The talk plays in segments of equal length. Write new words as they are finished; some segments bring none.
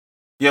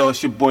Yo,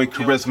 it's your boy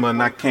KARIZMA,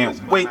 and I can't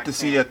wait to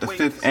see you at the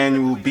 5th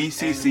annual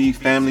B.C.C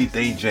Family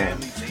Day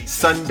Jam,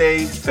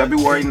 Sunday,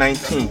 February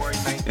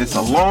 19th. It's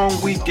a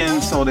long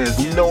weekend, so there's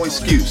no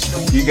excuse.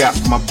 You got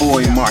my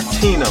boy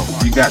Martino,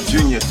 you got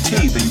Junior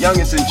T, the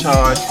youngest in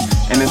charge,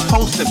 and it's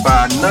hosted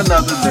by none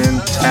other than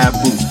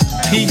Taboo.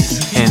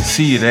 Peace, and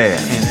see you there,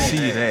 and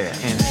see you there,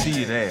 and see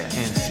you there,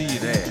 and see you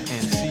there,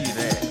 and see you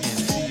there, and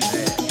see you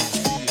there.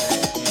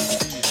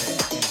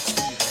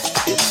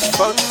 It's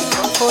fun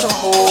for the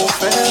whole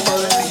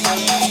family.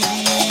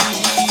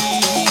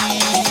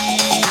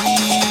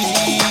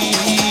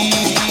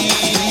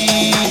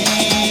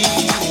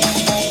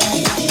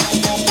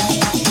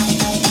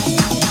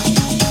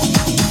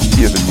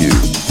 Giving you,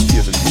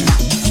 giving you,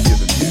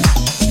 giving you,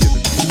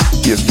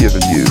 giving you,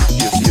 giving you,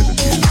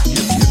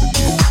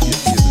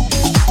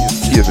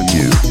 giving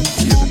you,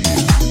 giving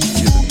you.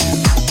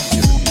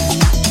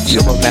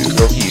 Silver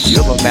Metro East,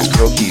 Silver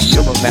Metro East,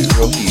 Silver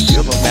Metro East,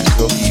 Silver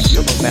Metro East,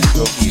 Silver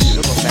Metro East,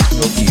 Silver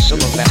Metro East,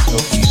 Silver Metro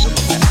East,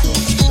 Silver Metro East, Silver Metro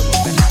East.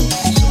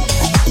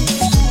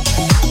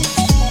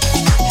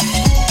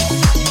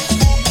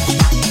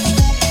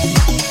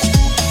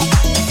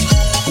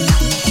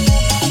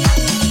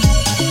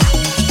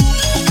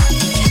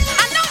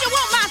 I know you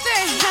want my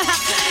thing.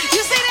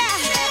 You see that?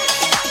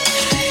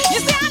 You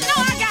see, I know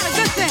I got a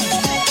good thing.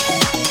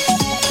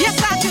 Yes,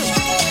 I do.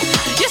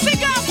 You see,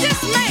 girls,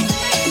 this man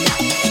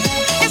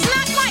is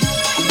not like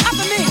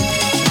other men.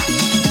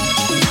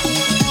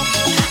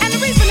 And the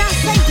reason I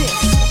say this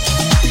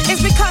is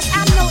because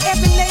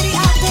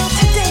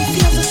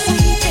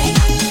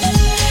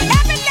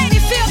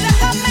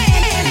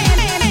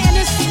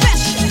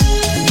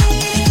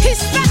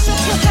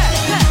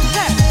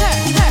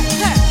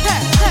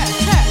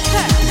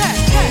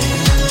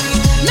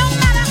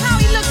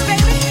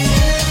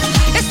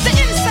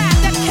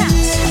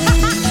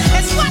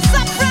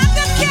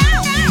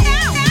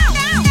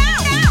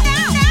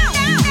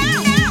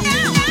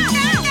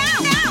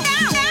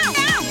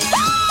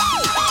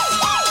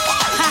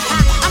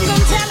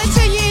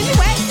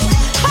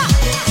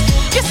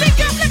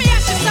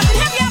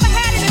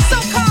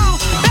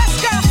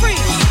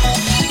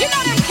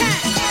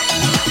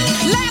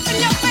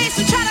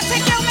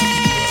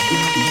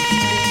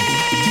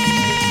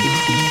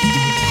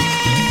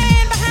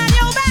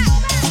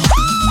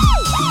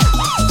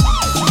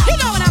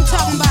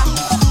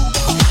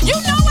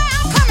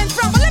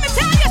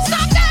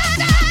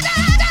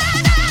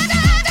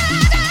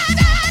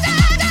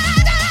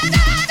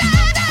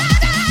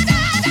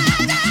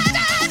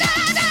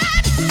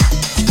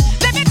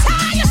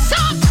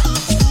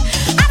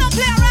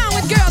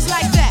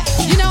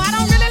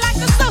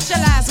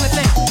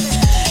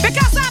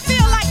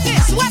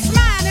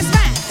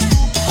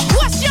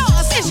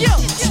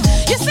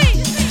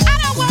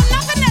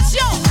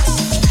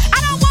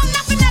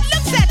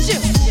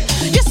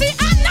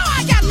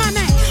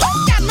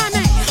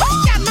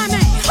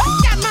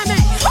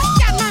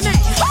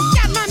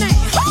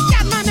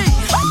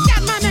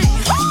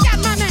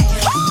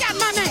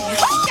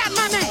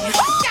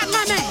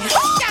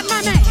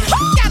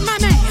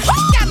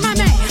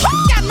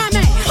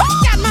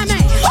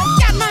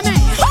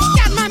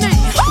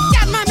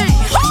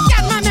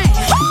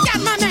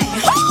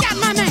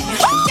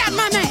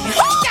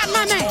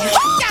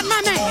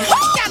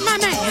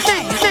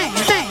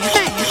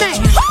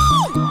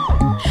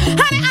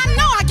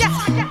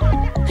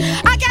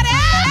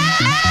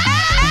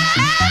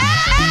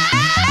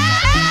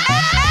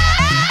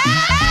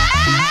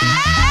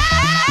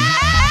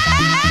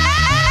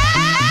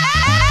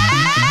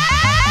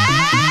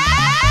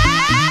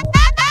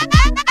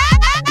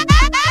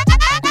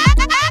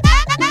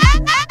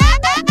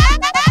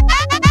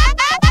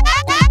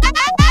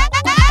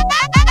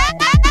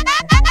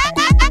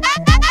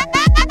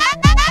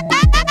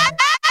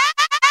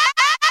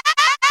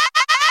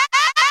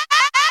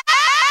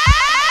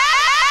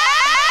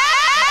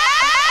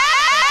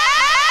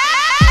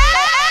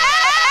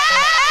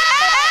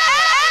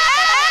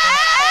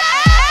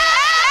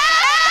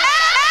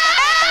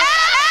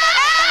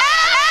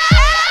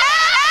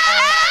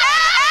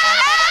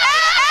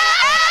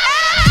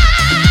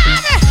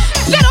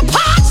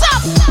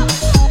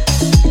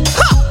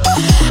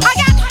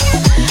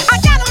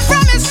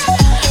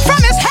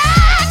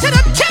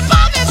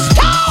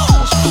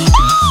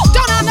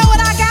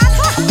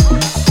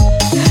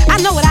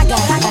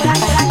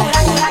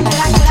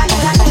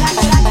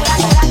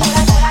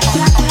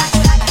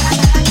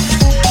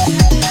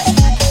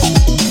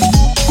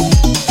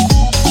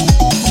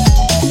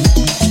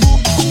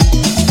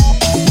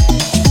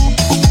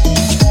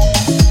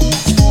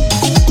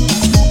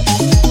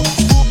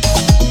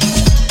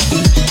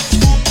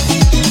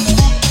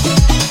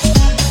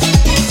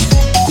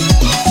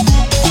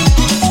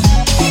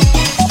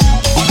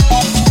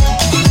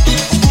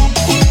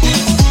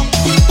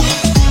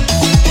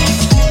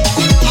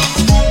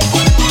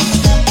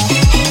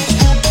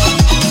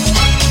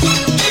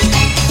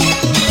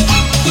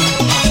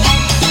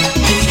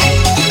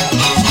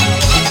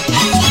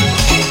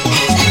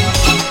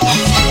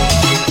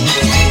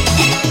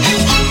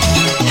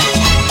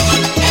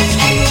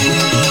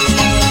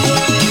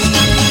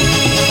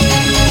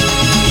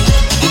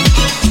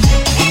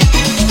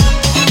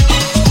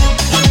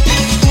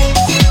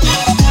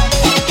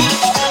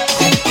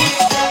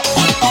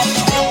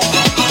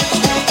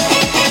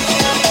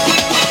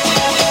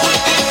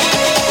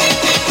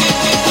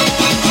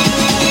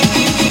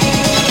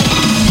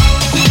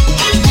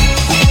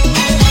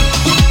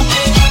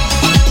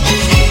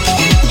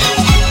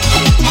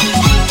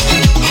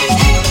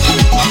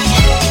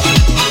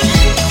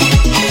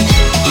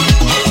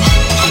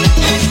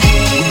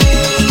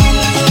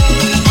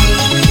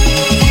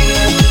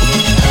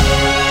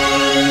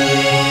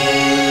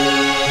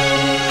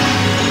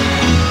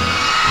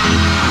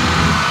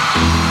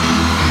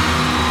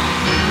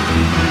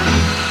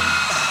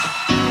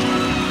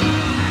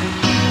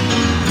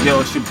Yo,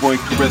 it's your boy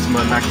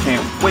KARIZMA, and I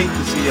can't wait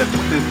to see you at the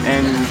 5th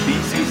Annual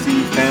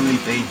B.C.C Family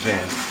Day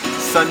Jam,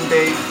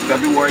 Sunday,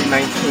 February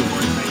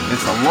 19th.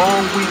 It's a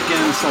long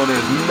weekend, so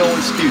there's no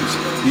excuse.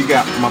 You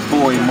got my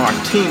boy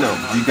Martino,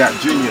 you got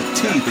Junior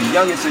T, the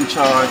youngest in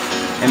charge,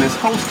 and it's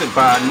hosted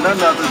by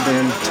none other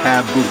than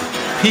Taboo.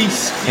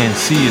 Peace, and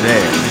see you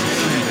there.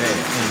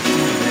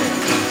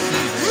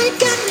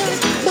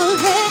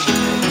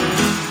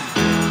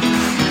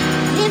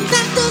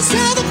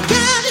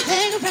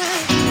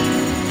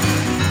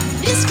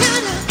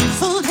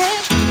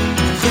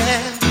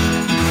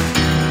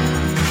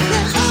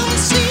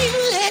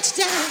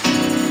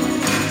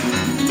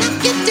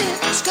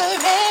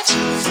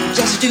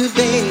 Just do,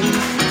 babe.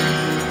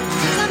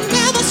 I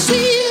never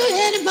see you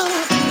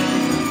anymore.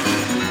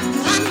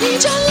 I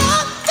need your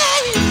love,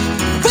 babe.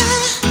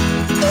 Right?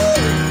 Ooh,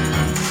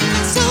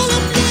 that's all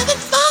I'm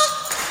living for.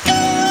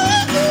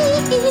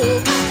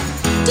 Ooh,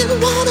 I didn't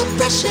wanna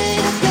pressure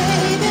you,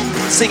 baby.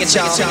 Sing it,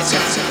 y'all.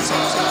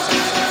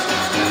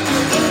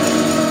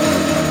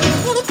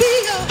 Wanna be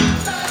your,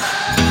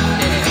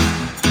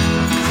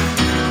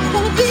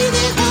 wanna be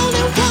the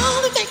only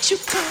one that makes you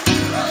come.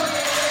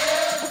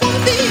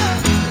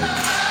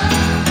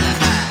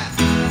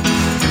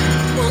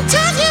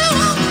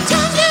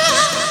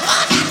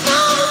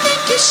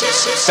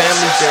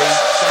 Family Day.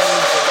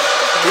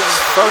 It's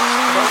fun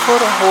for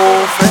the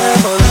whole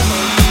family.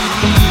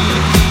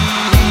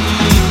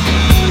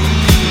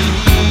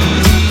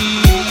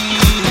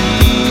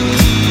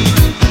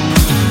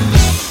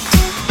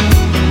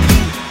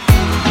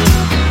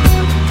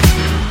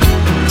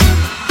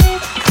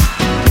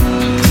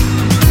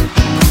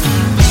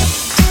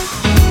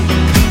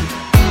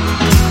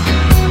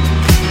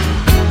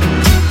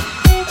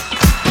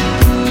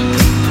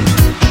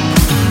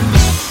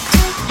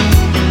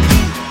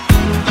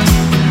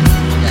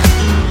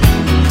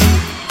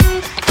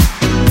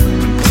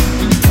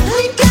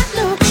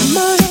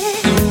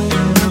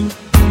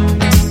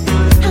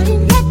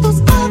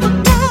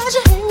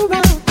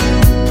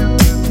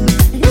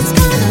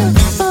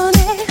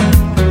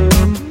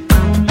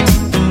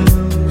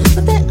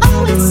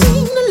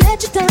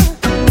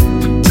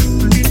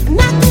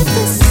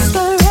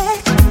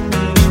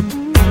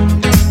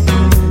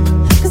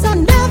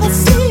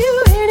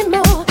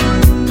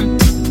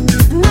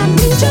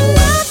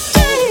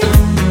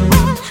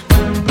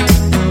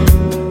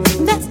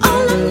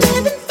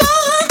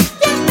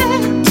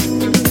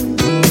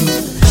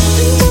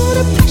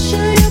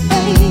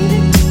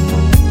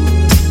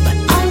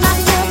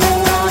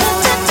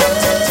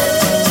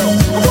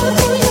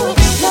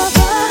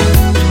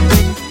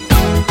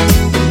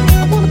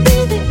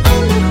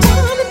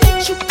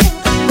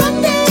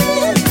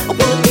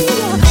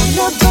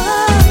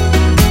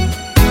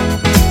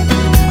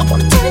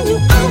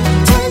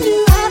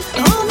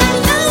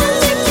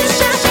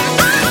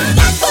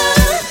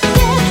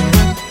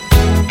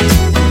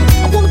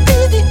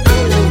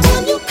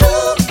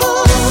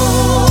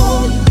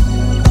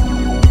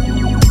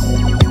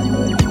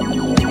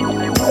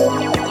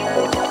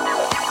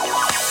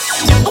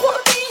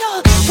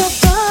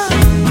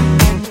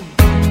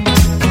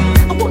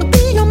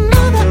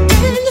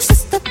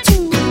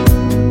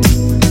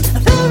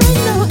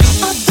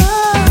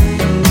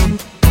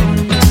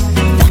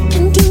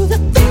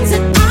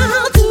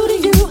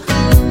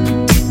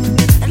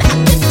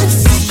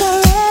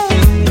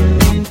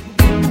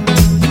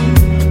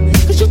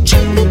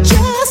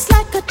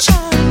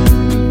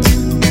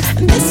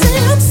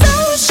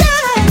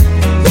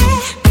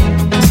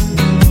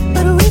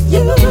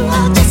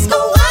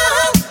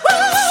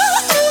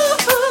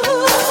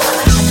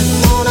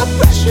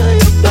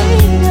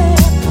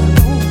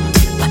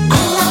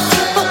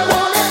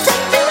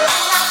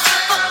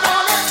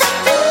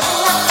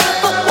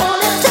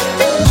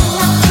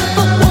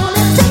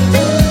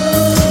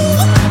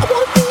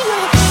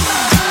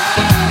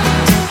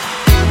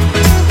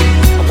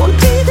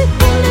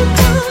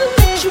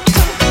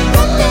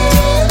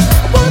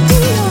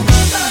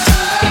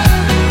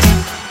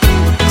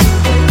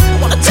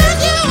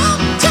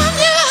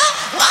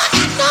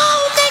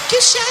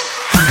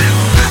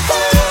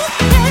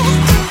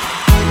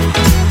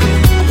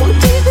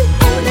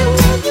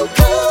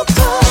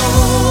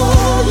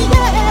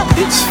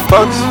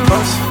 Fun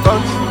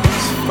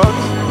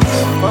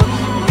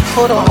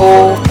for the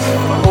whole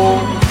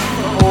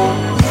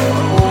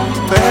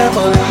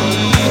family.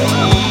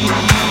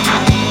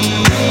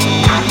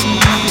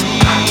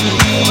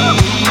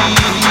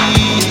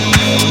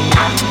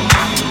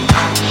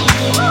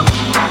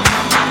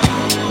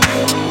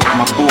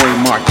 My boy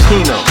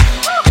Martino,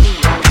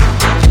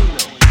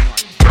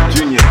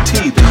 Junior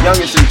T, the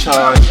youngest in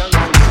charge,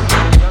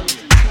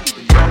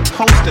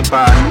 hosted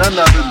by none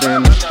other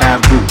than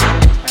Taboo.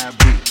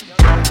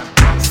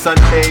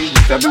 Sunday,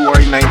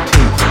 February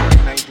 19th.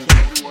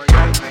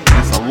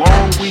 It's a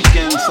long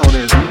weekend, so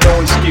there's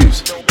no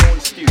excuse. The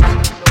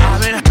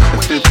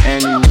 5th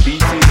Annual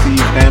B.C.C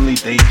Family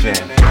Day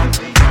Jam.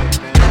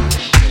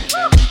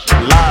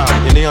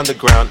 Live in the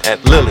underground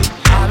at Lily.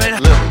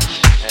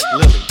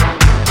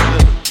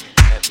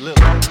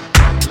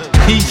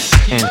 Peace.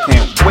 and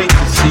can't wait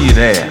to see you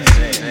there.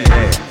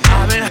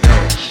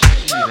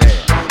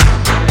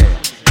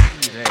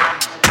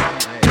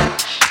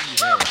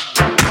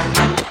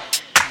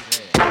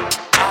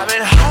 I've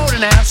been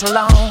holding out so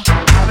long,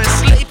 I've been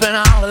sleeping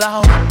all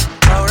alone,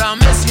 Lord, I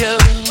miss you.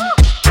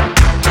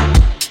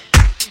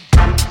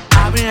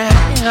 I've been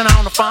hanging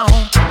on the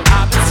phone,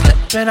 I've been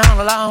slipping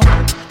all alone,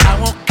 I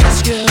won't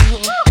kiss you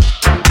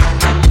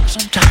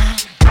sometime.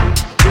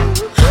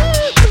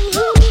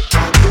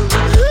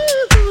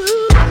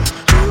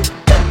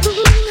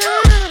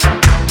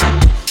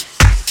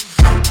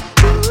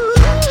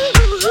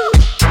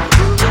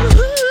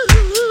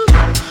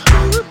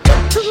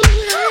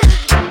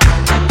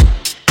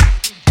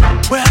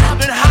 Well, I've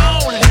been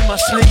howling in my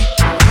sleep,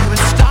 you've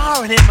been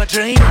starring in my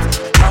dreams,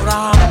 Lord,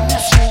 I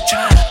miss you,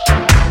 child.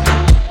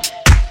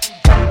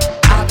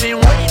 I've been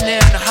waiting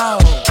in the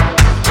hall,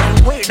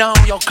 been waiting on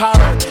your call,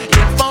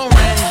 your phone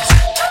rings.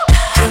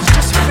 It was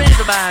just a friend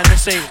of mine to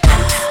say,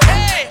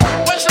 hey,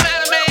 what's the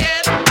matter,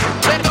 man?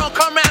 They're gonna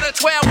come round at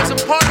 12 with some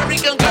Puerto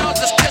Rican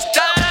girls that's just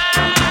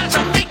dying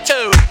to speak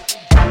to.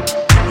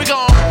 We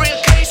gonna bring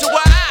a case of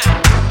wine.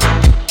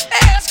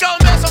 Hey, let's go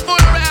mess some food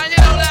around, you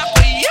know, like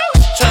we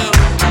used to.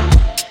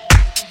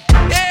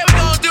 Yeah, we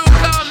gonna do a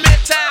club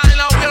midtown, you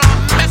know, we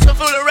gonna mess some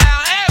food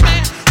around. Hey,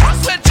 man,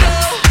 what's with you?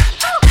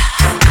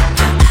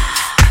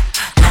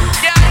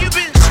 Yeah, you've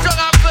been strung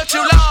up for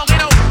too long, you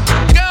know.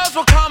 Girls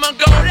will come and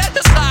go, they're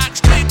just like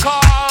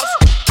streetcars.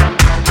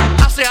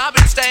 I say I've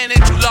been staying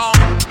in too long.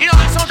 You know,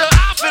 sometimes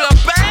I feel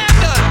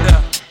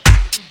abandoned.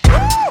 Woo,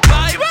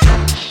 baby.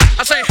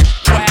 I say,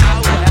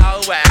 well,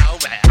 well, well,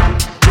 well.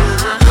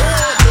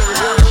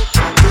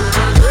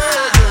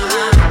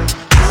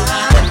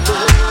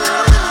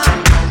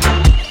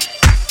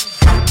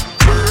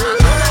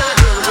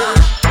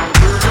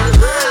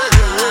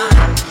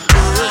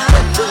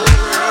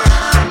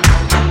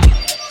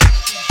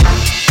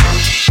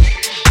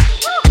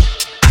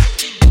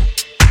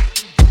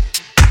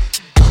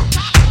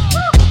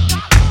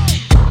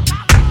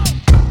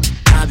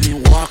 I've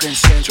been walking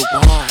Central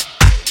Park,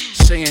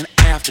 singing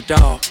After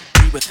Dark.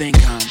 People think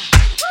I'm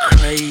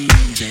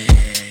crazy.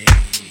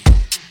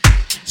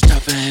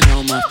 Stuffing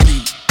on my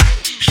feet,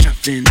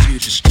 shuffling to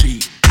the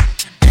street,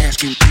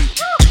 asking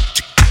people,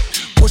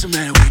 what's the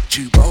matter with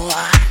you, boy?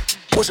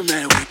 What's the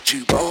matter with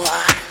you, boy?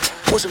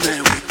 What's the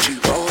matter with you,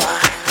 boy?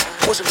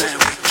 What's the matter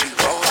with you,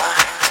 boy?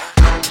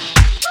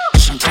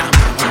 Sometimes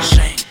I wanna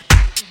sing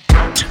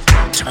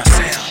to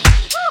myself.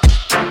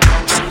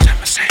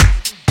 Sometimes I sing.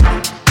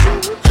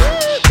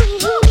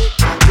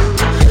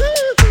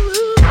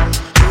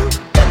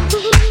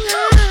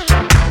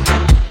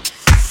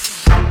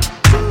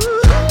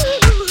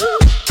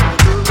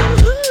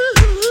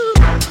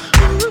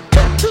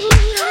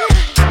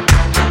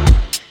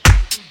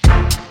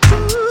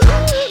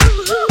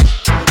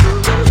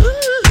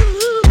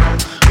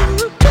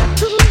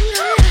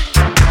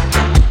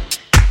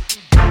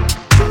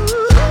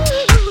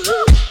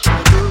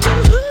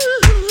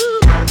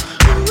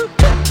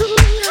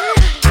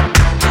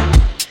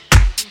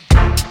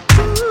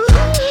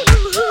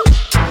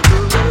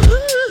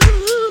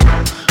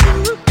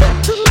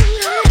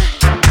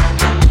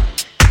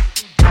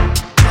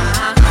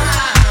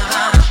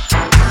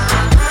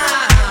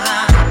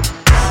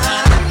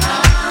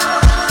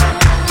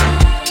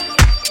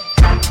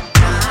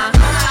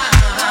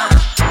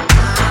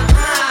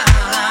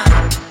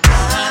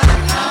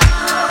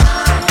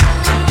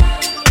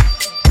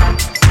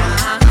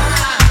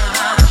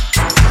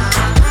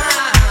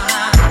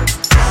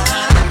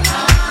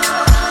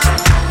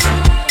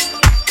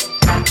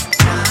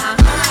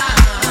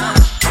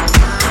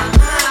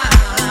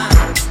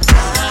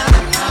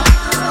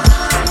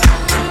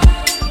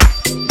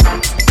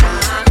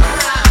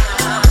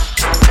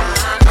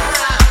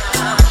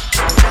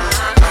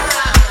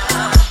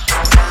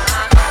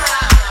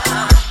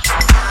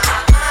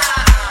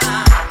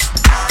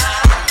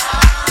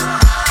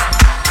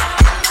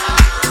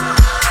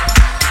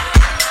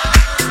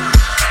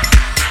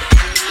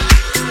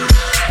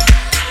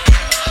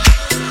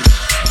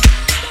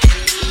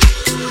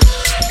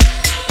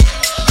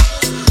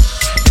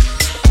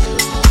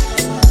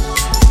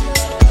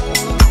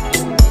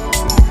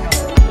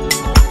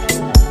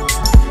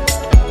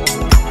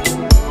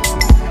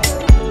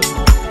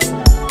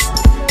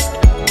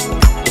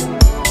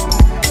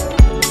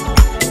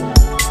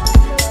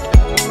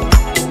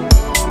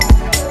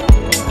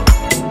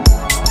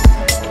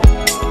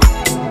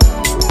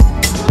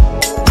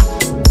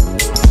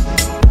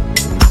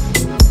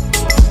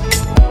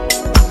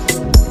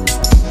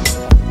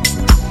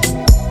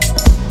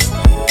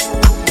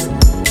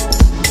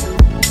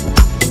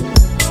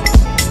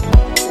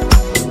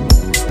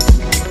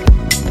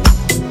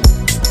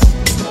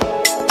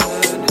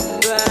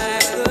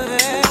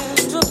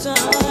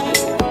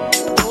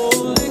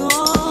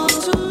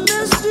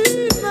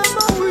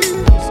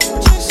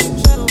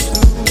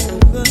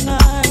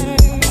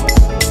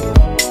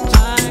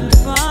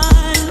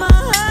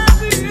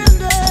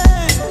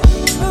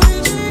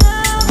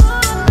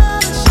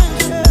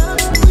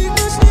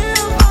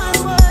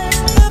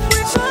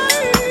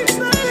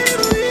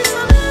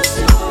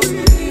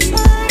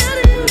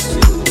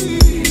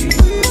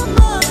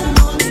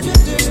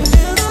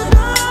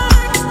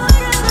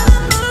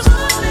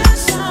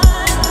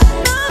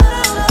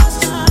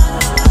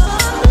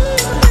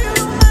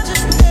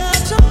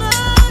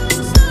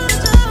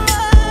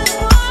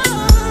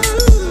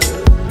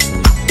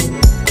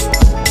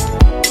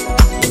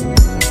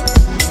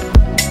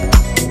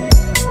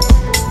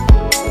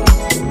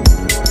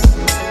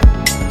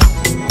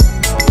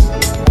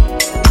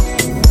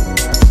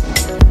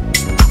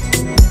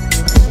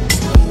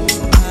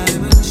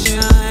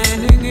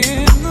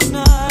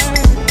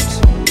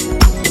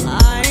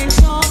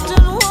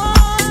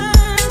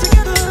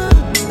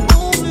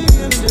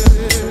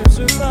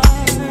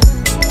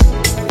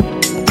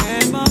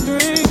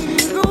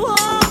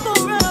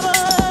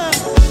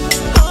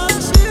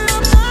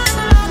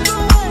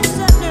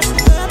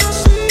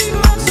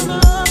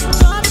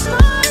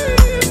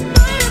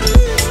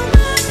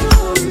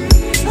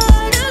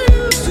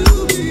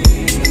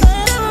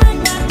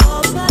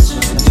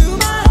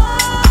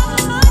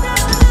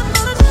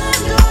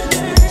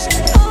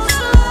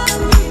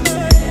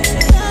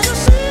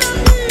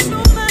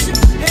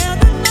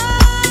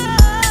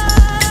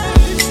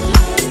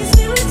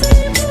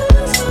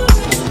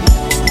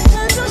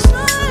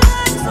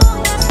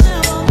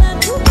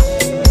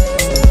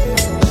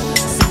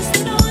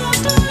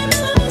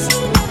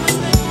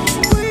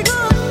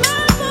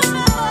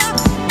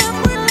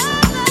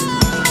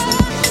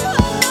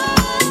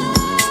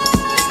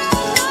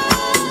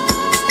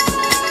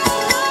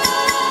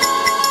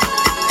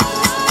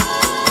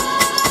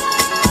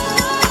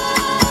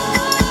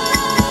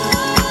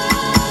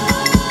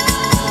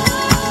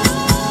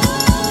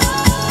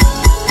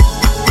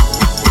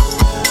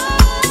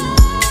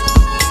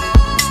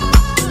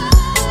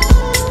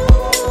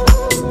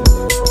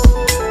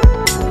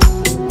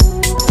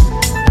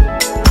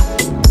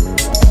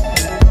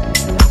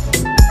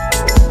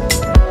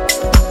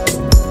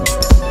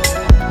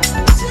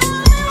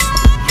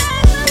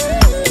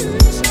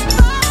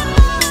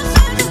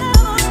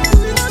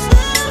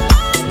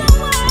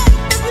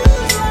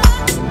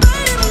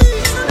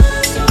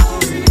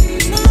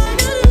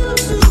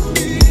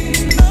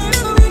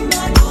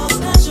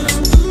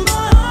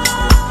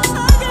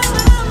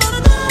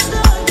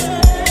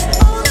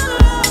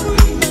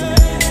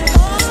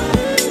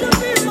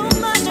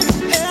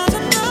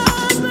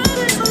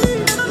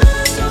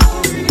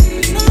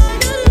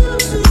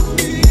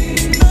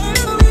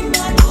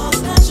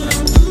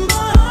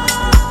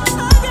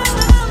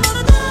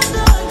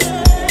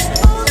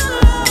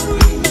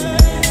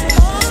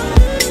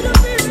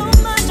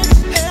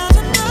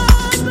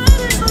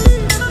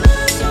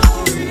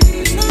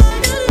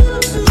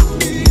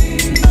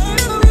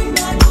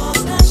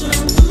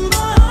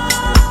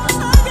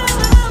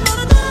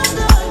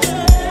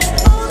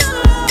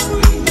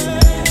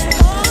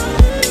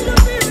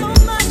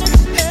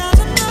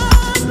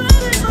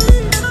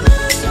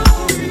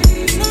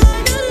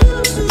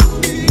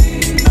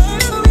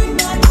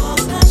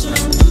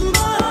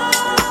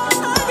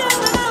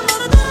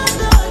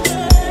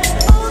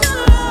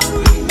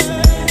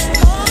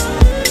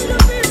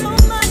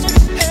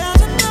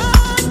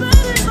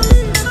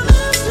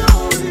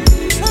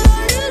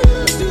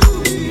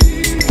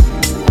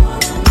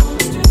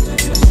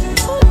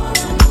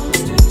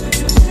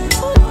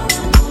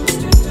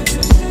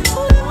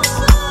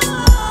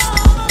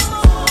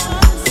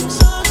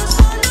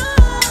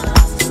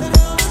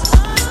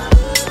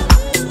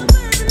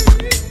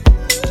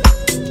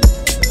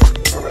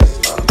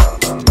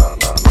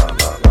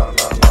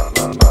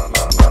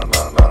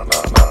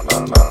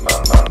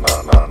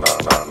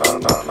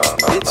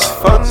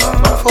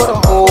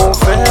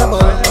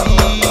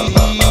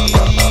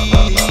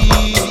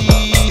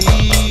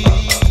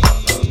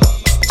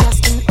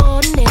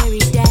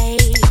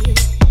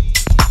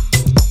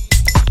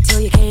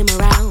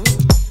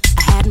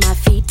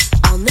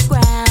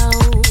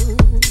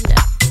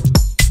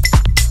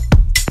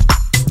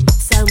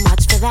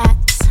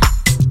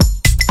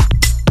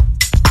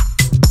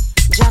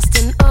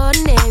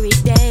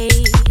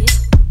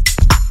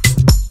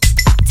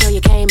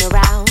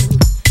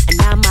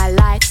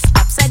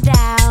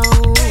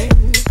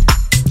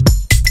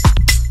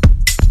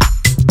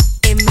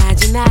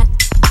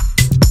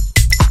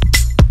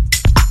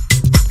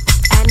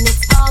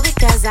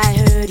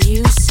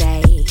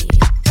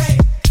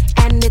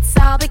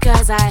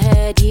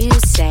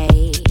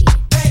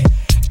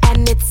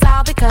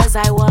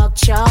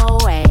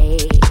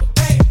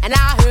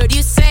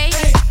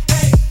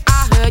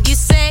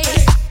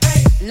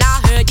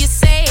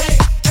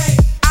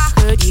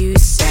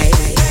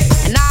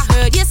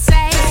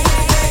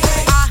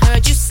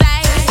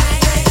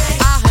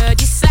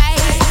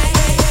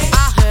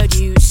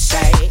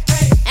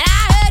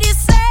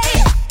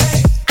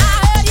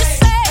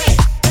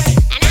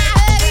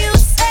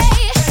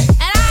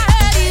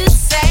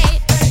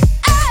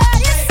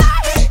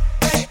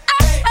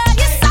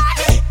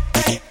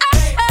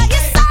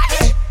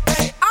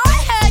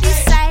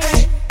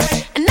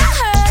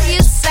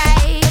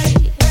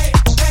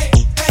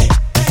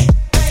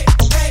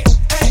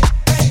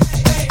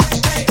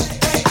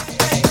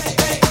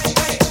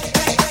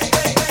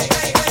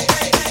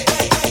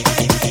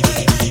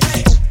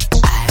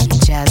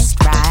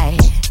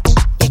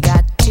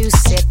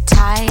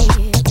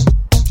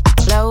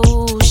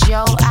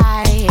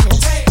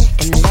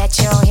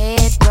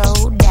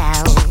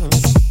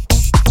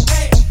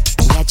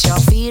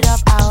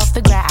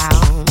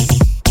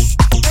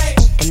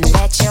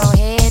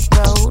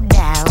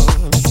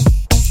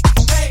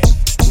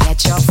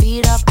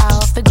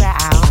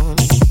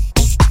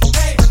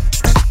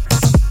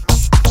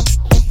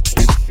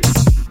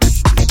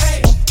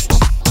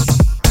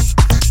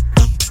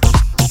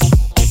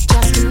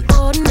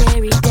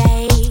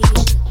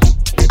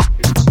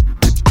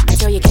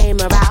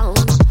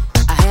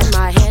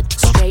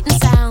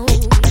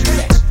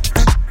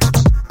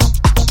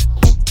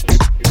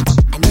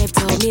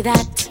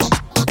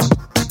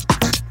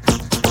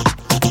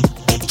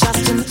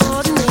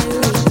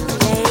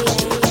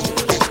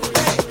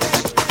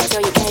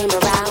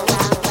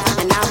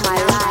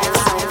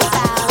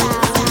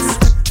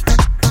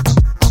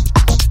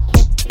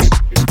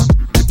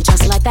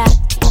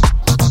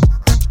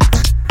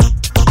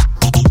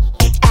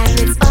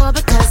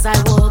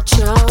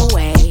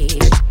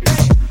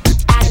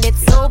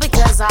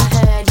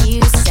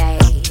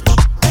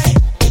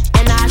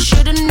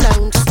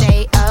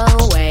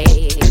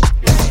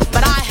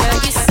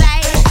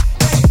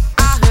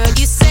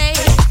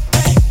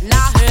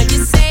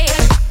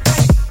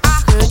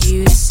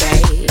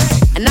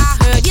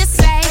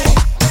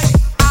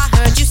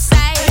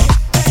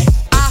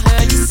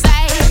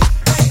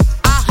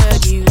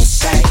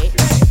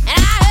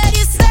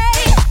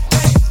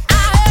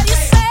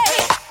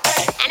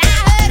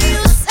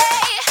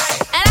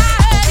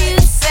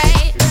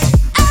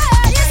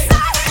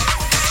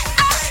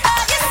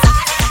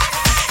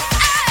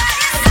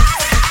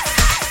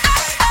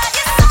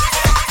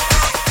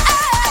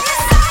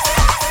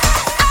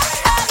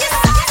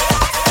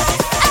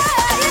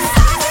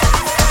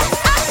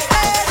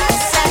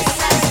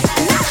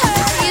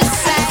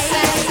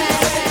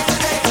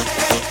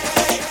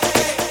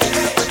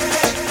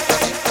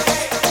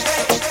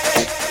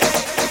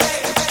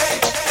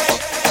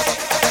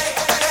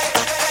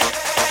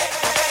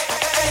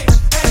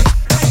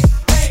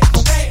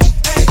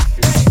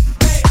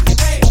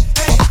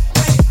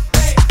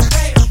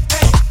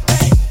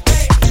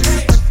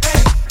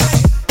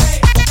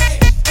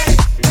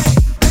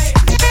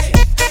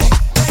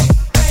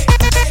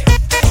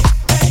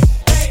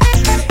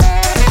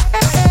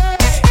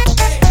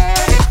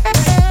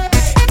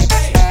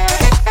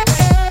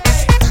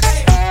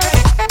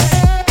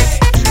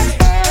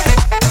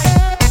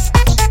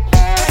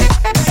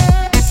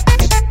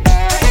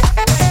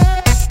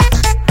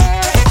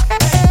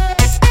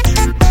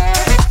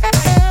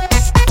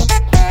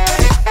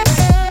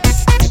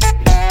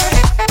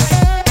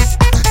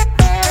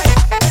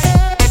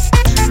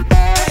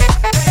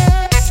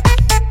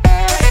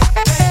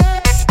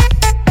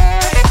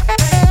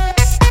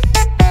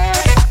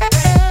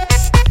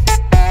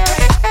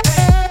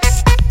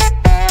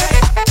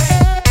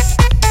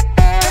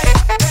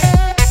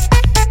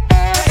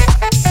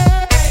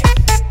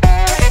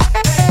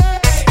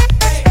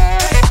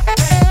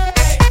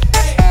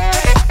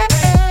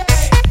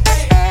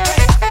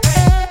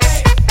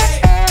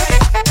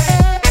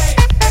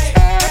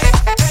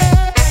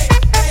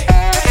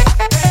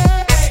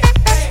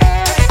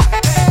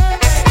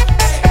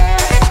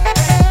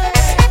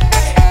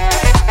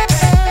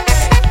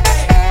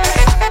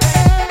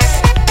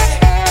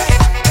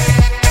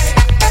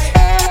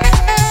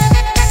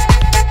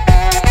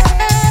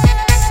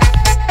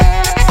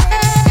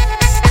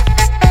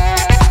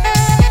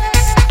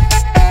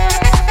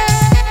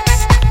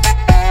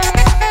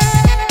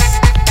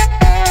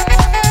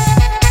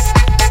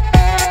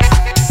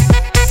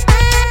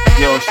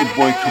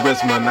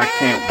 I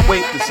can't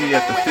wait to see you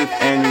at the 5th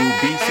Annual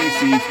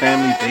B.C.C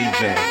Family Day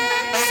Jam,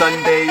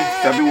 Sunday,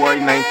 February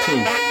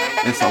 19th.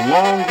 It's a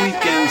long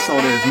weekend, so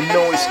there's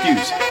no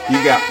excuse. You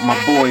got my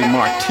boy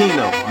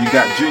Martino, you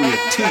got Junior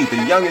T,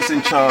 the youngest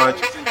in charge,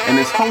 and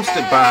it's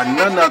hosted by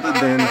none other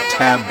than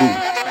Taboo.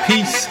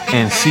 Peace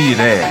and see you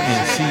there,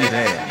 and see you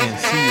there, and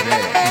see you there,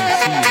 and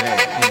see you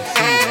there, and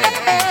see you there,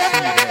 and see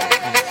you there,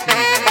 and see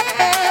you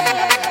there.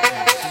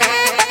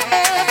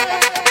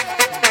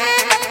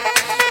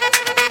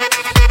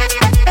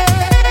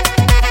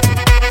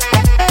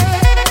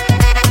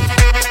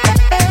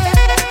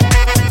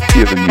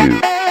 Giving you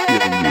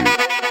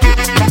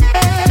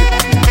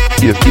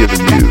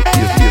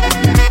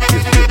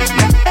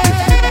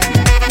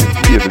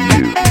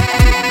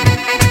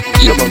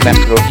Silver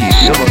Metro East,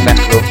 Silver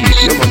Metro East,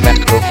 Silver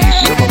Metro East,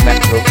 Silver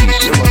Metro East, Silver Metro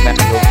East, Silver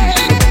Metro East,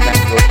 Silver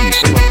Metro East, Silver Metro East,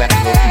 Silver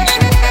Metro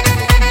East.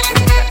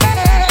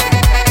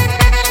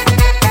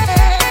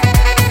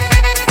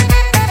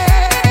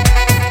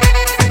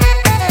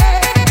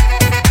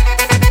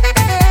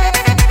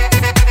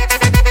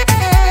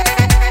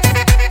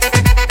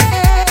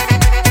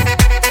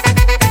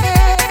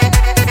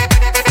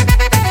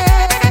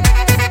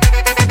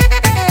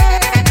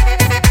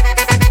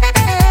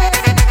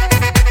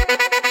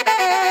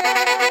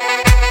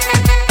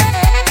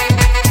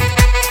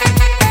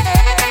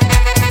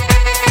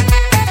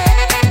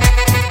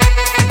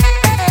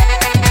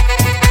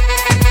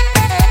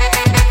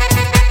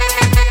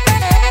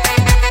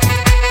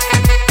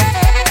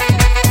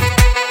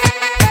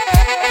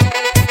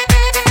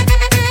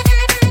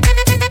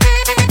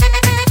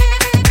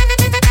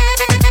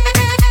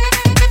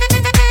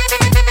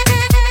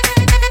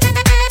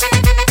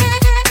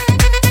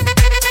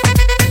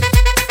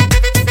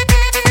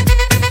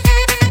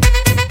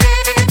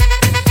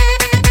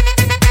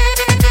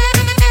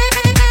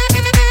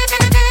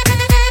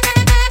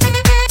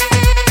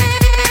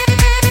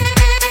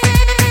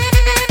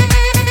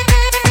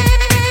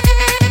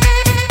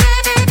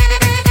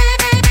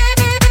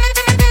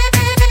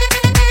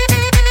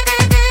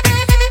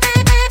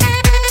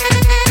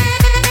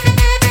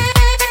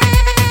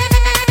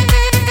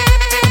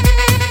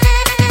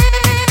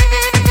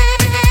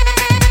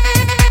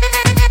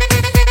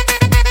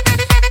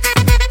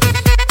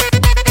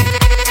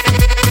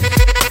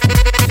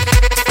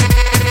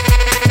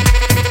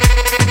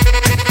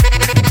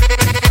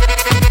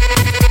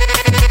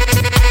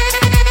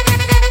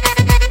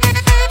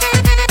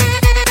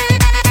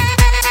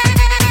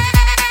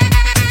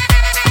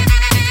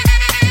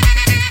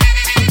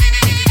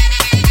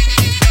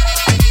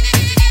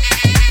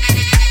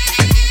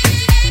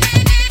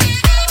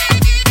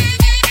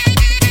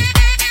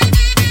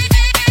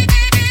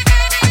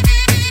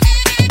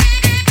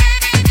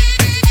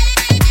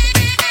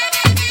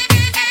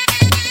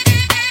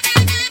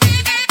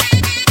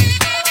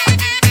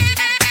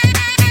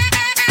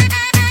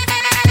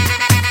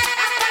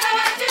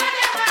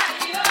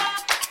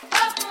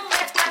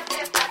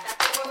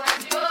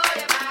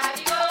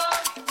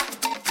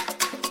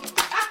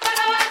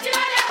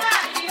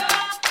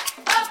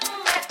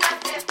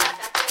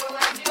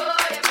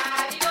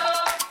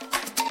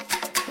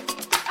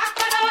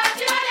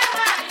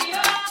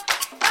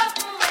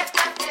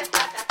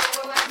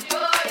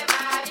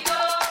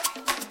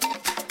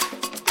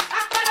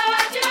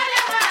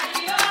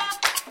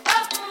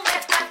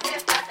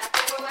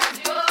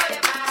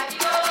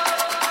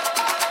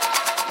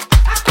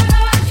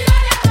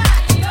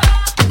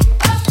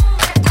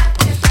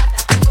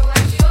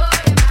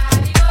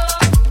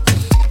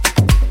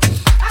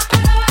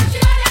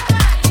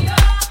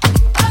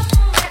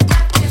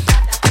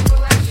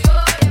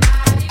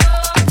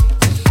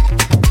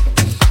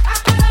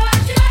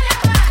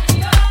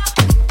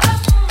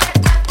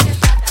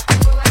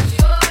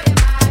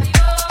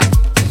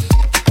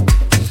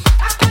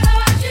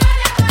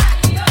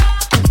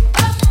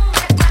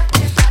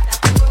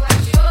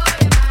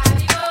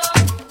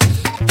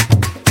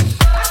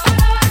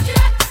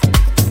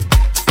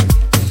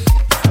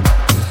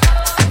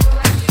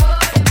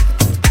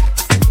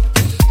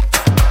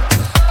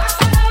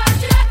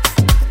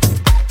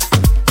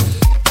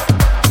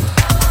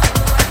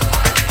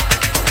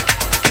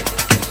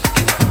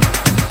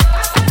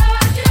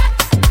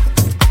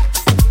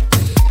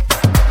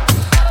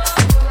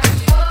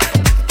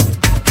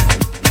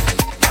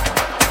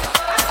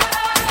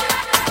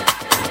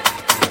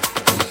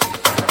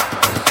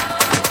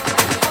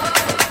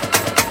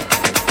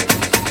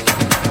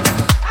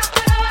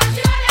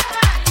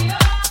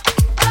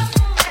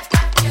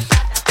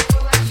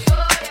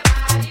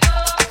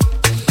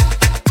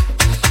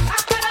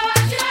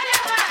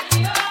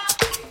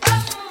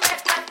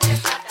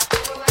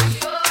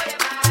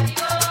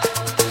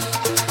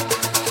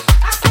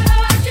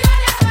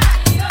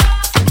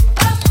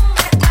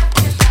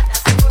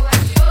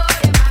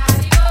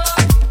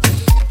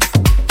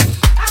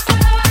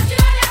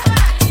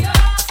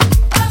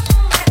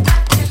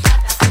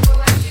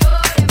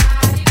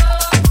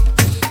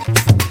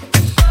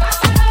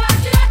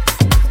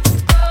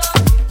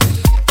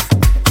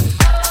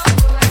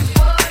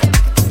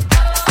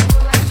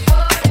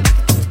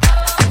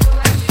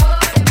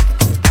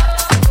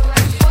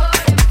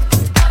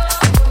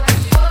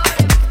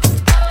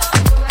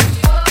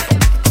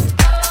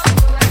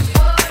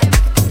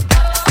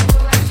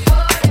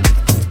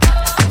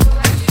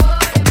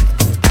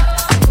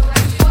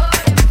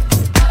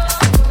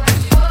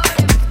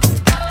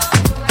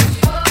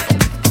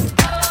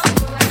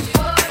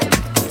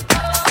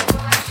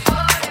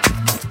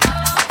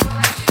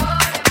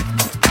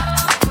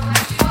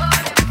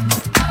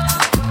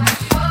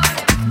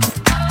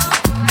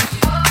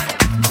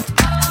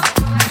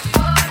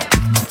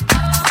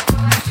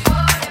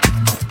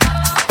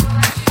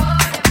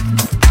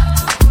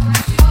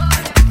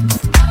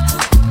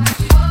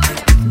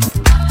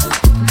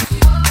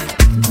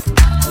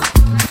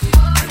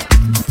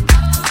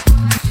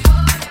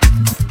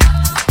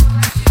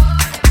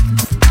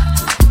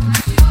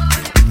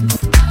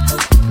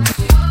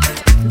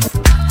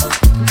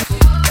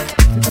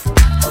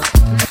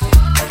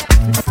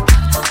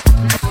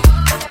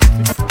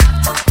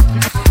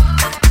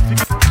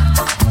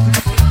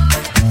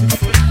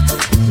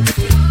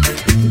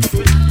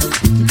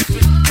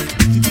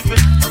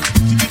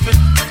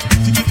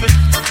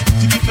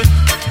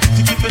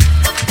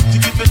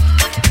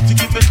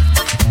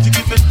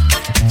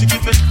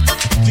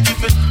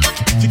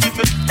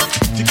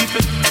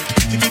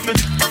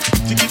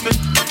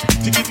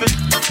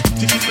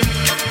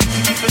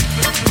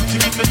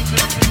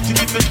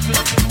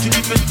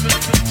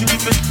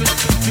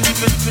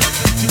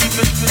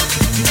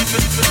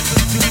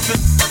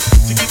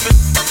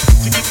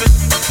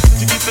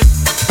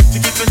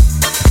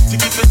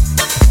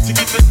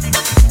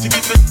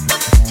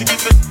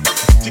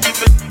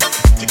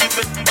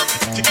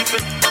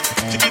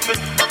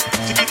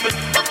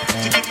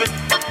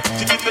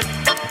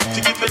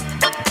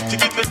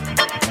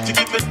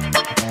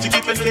 To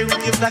keep it clear,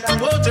 you've got to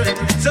water it.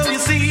 So you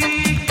see,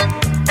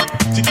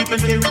 to keep it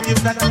clear,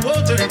 you've got to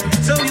water it.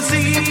 So you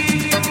see,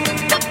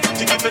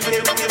 to keep it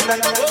clear, you've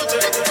got to water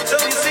it. So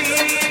you see,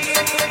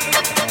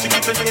 to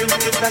keep it clear,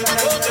 you've got to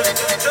water it.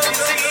 So you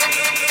see.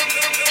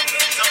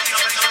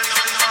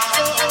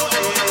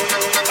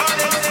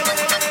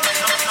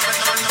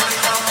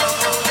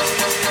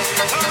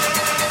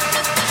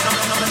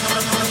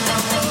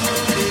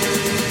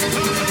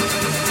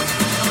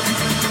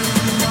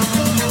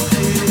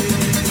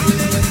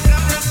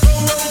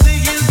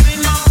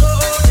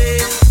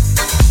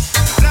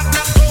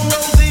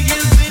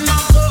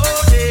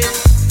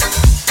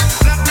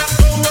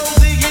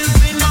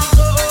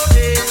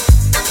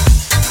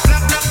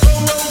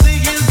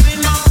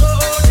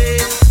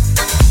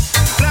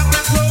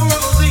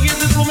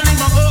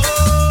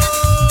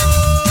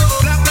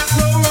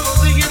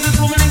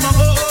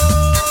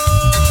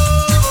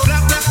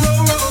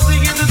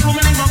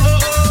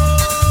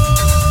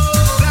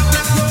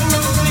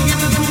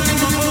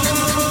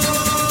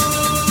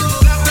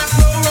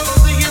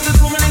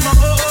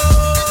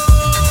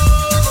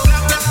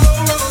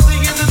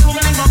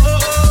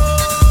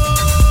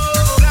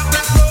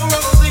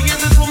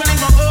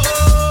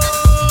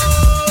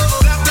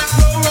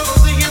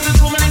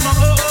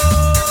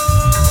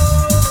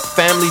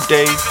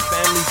 Day,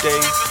 family day, family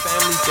day,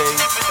 family day,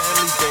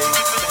 family day.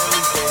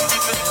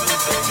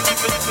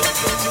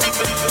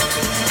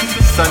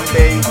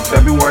 Sunday,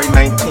 February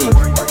 19th.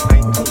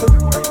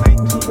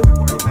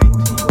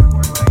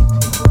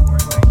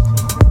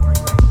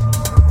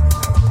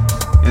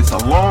 It's a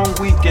long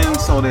weekend,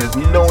 so there's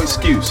no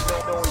excuse.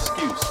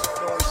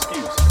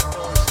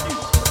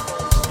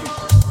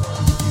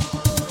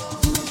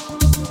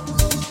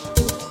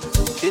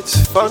 It's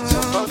fun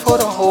for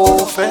the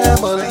whole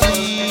family.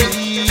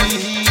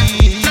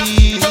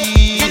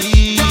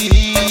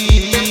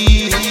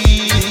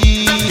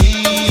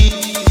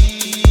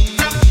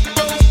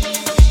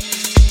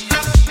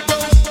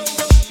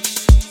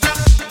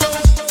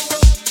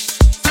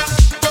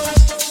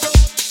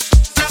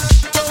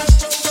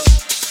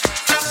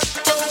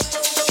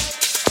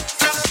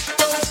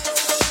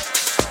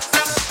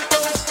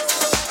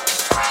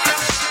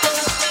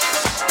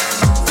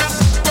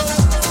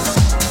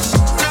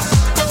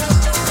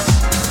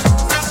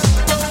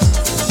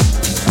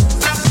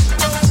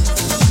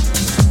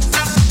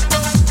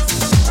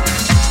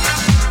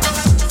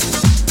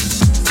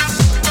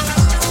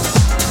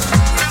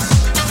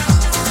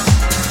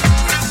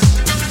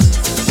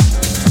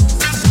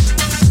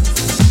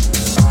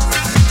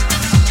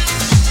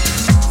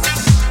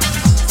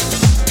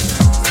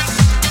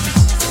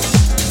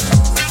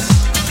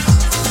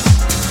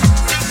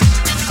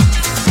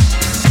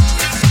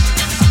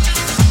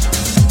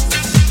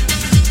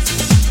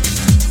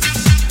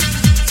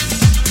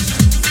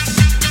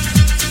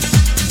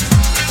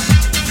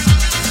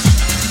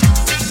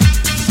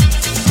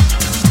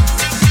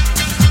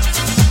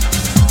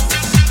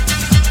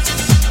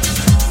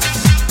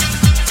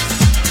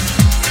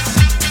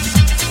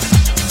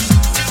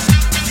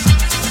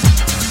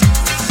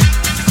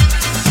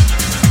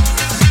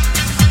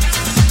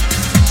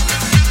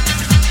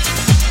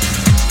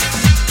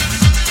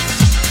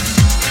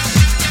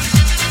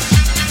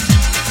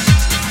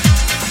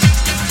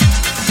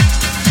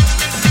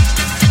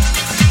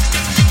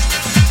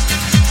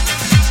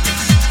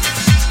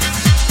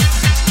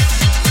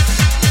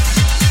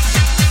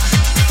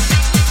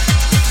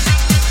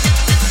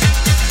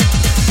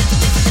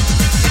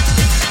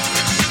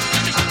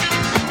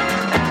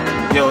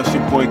 Yo, it's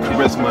your boy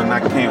KARIZMA, and I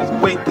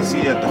can't wait to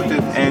see you at the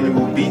 5th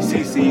annual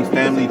B.C.C.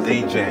 Family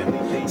Day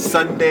Jam,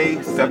 Sunday,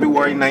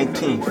 February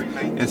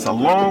 19th. It's a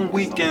long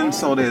weekend,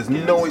 so there's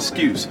no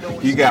excuse.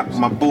 You got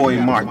my boy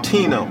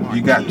Martino,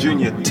 you got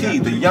Junior T,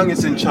 the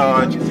youngest in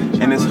charge,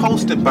 and it's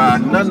hosted by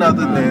none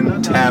other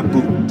than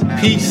Taboo.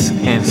 Peace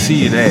and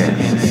see you there.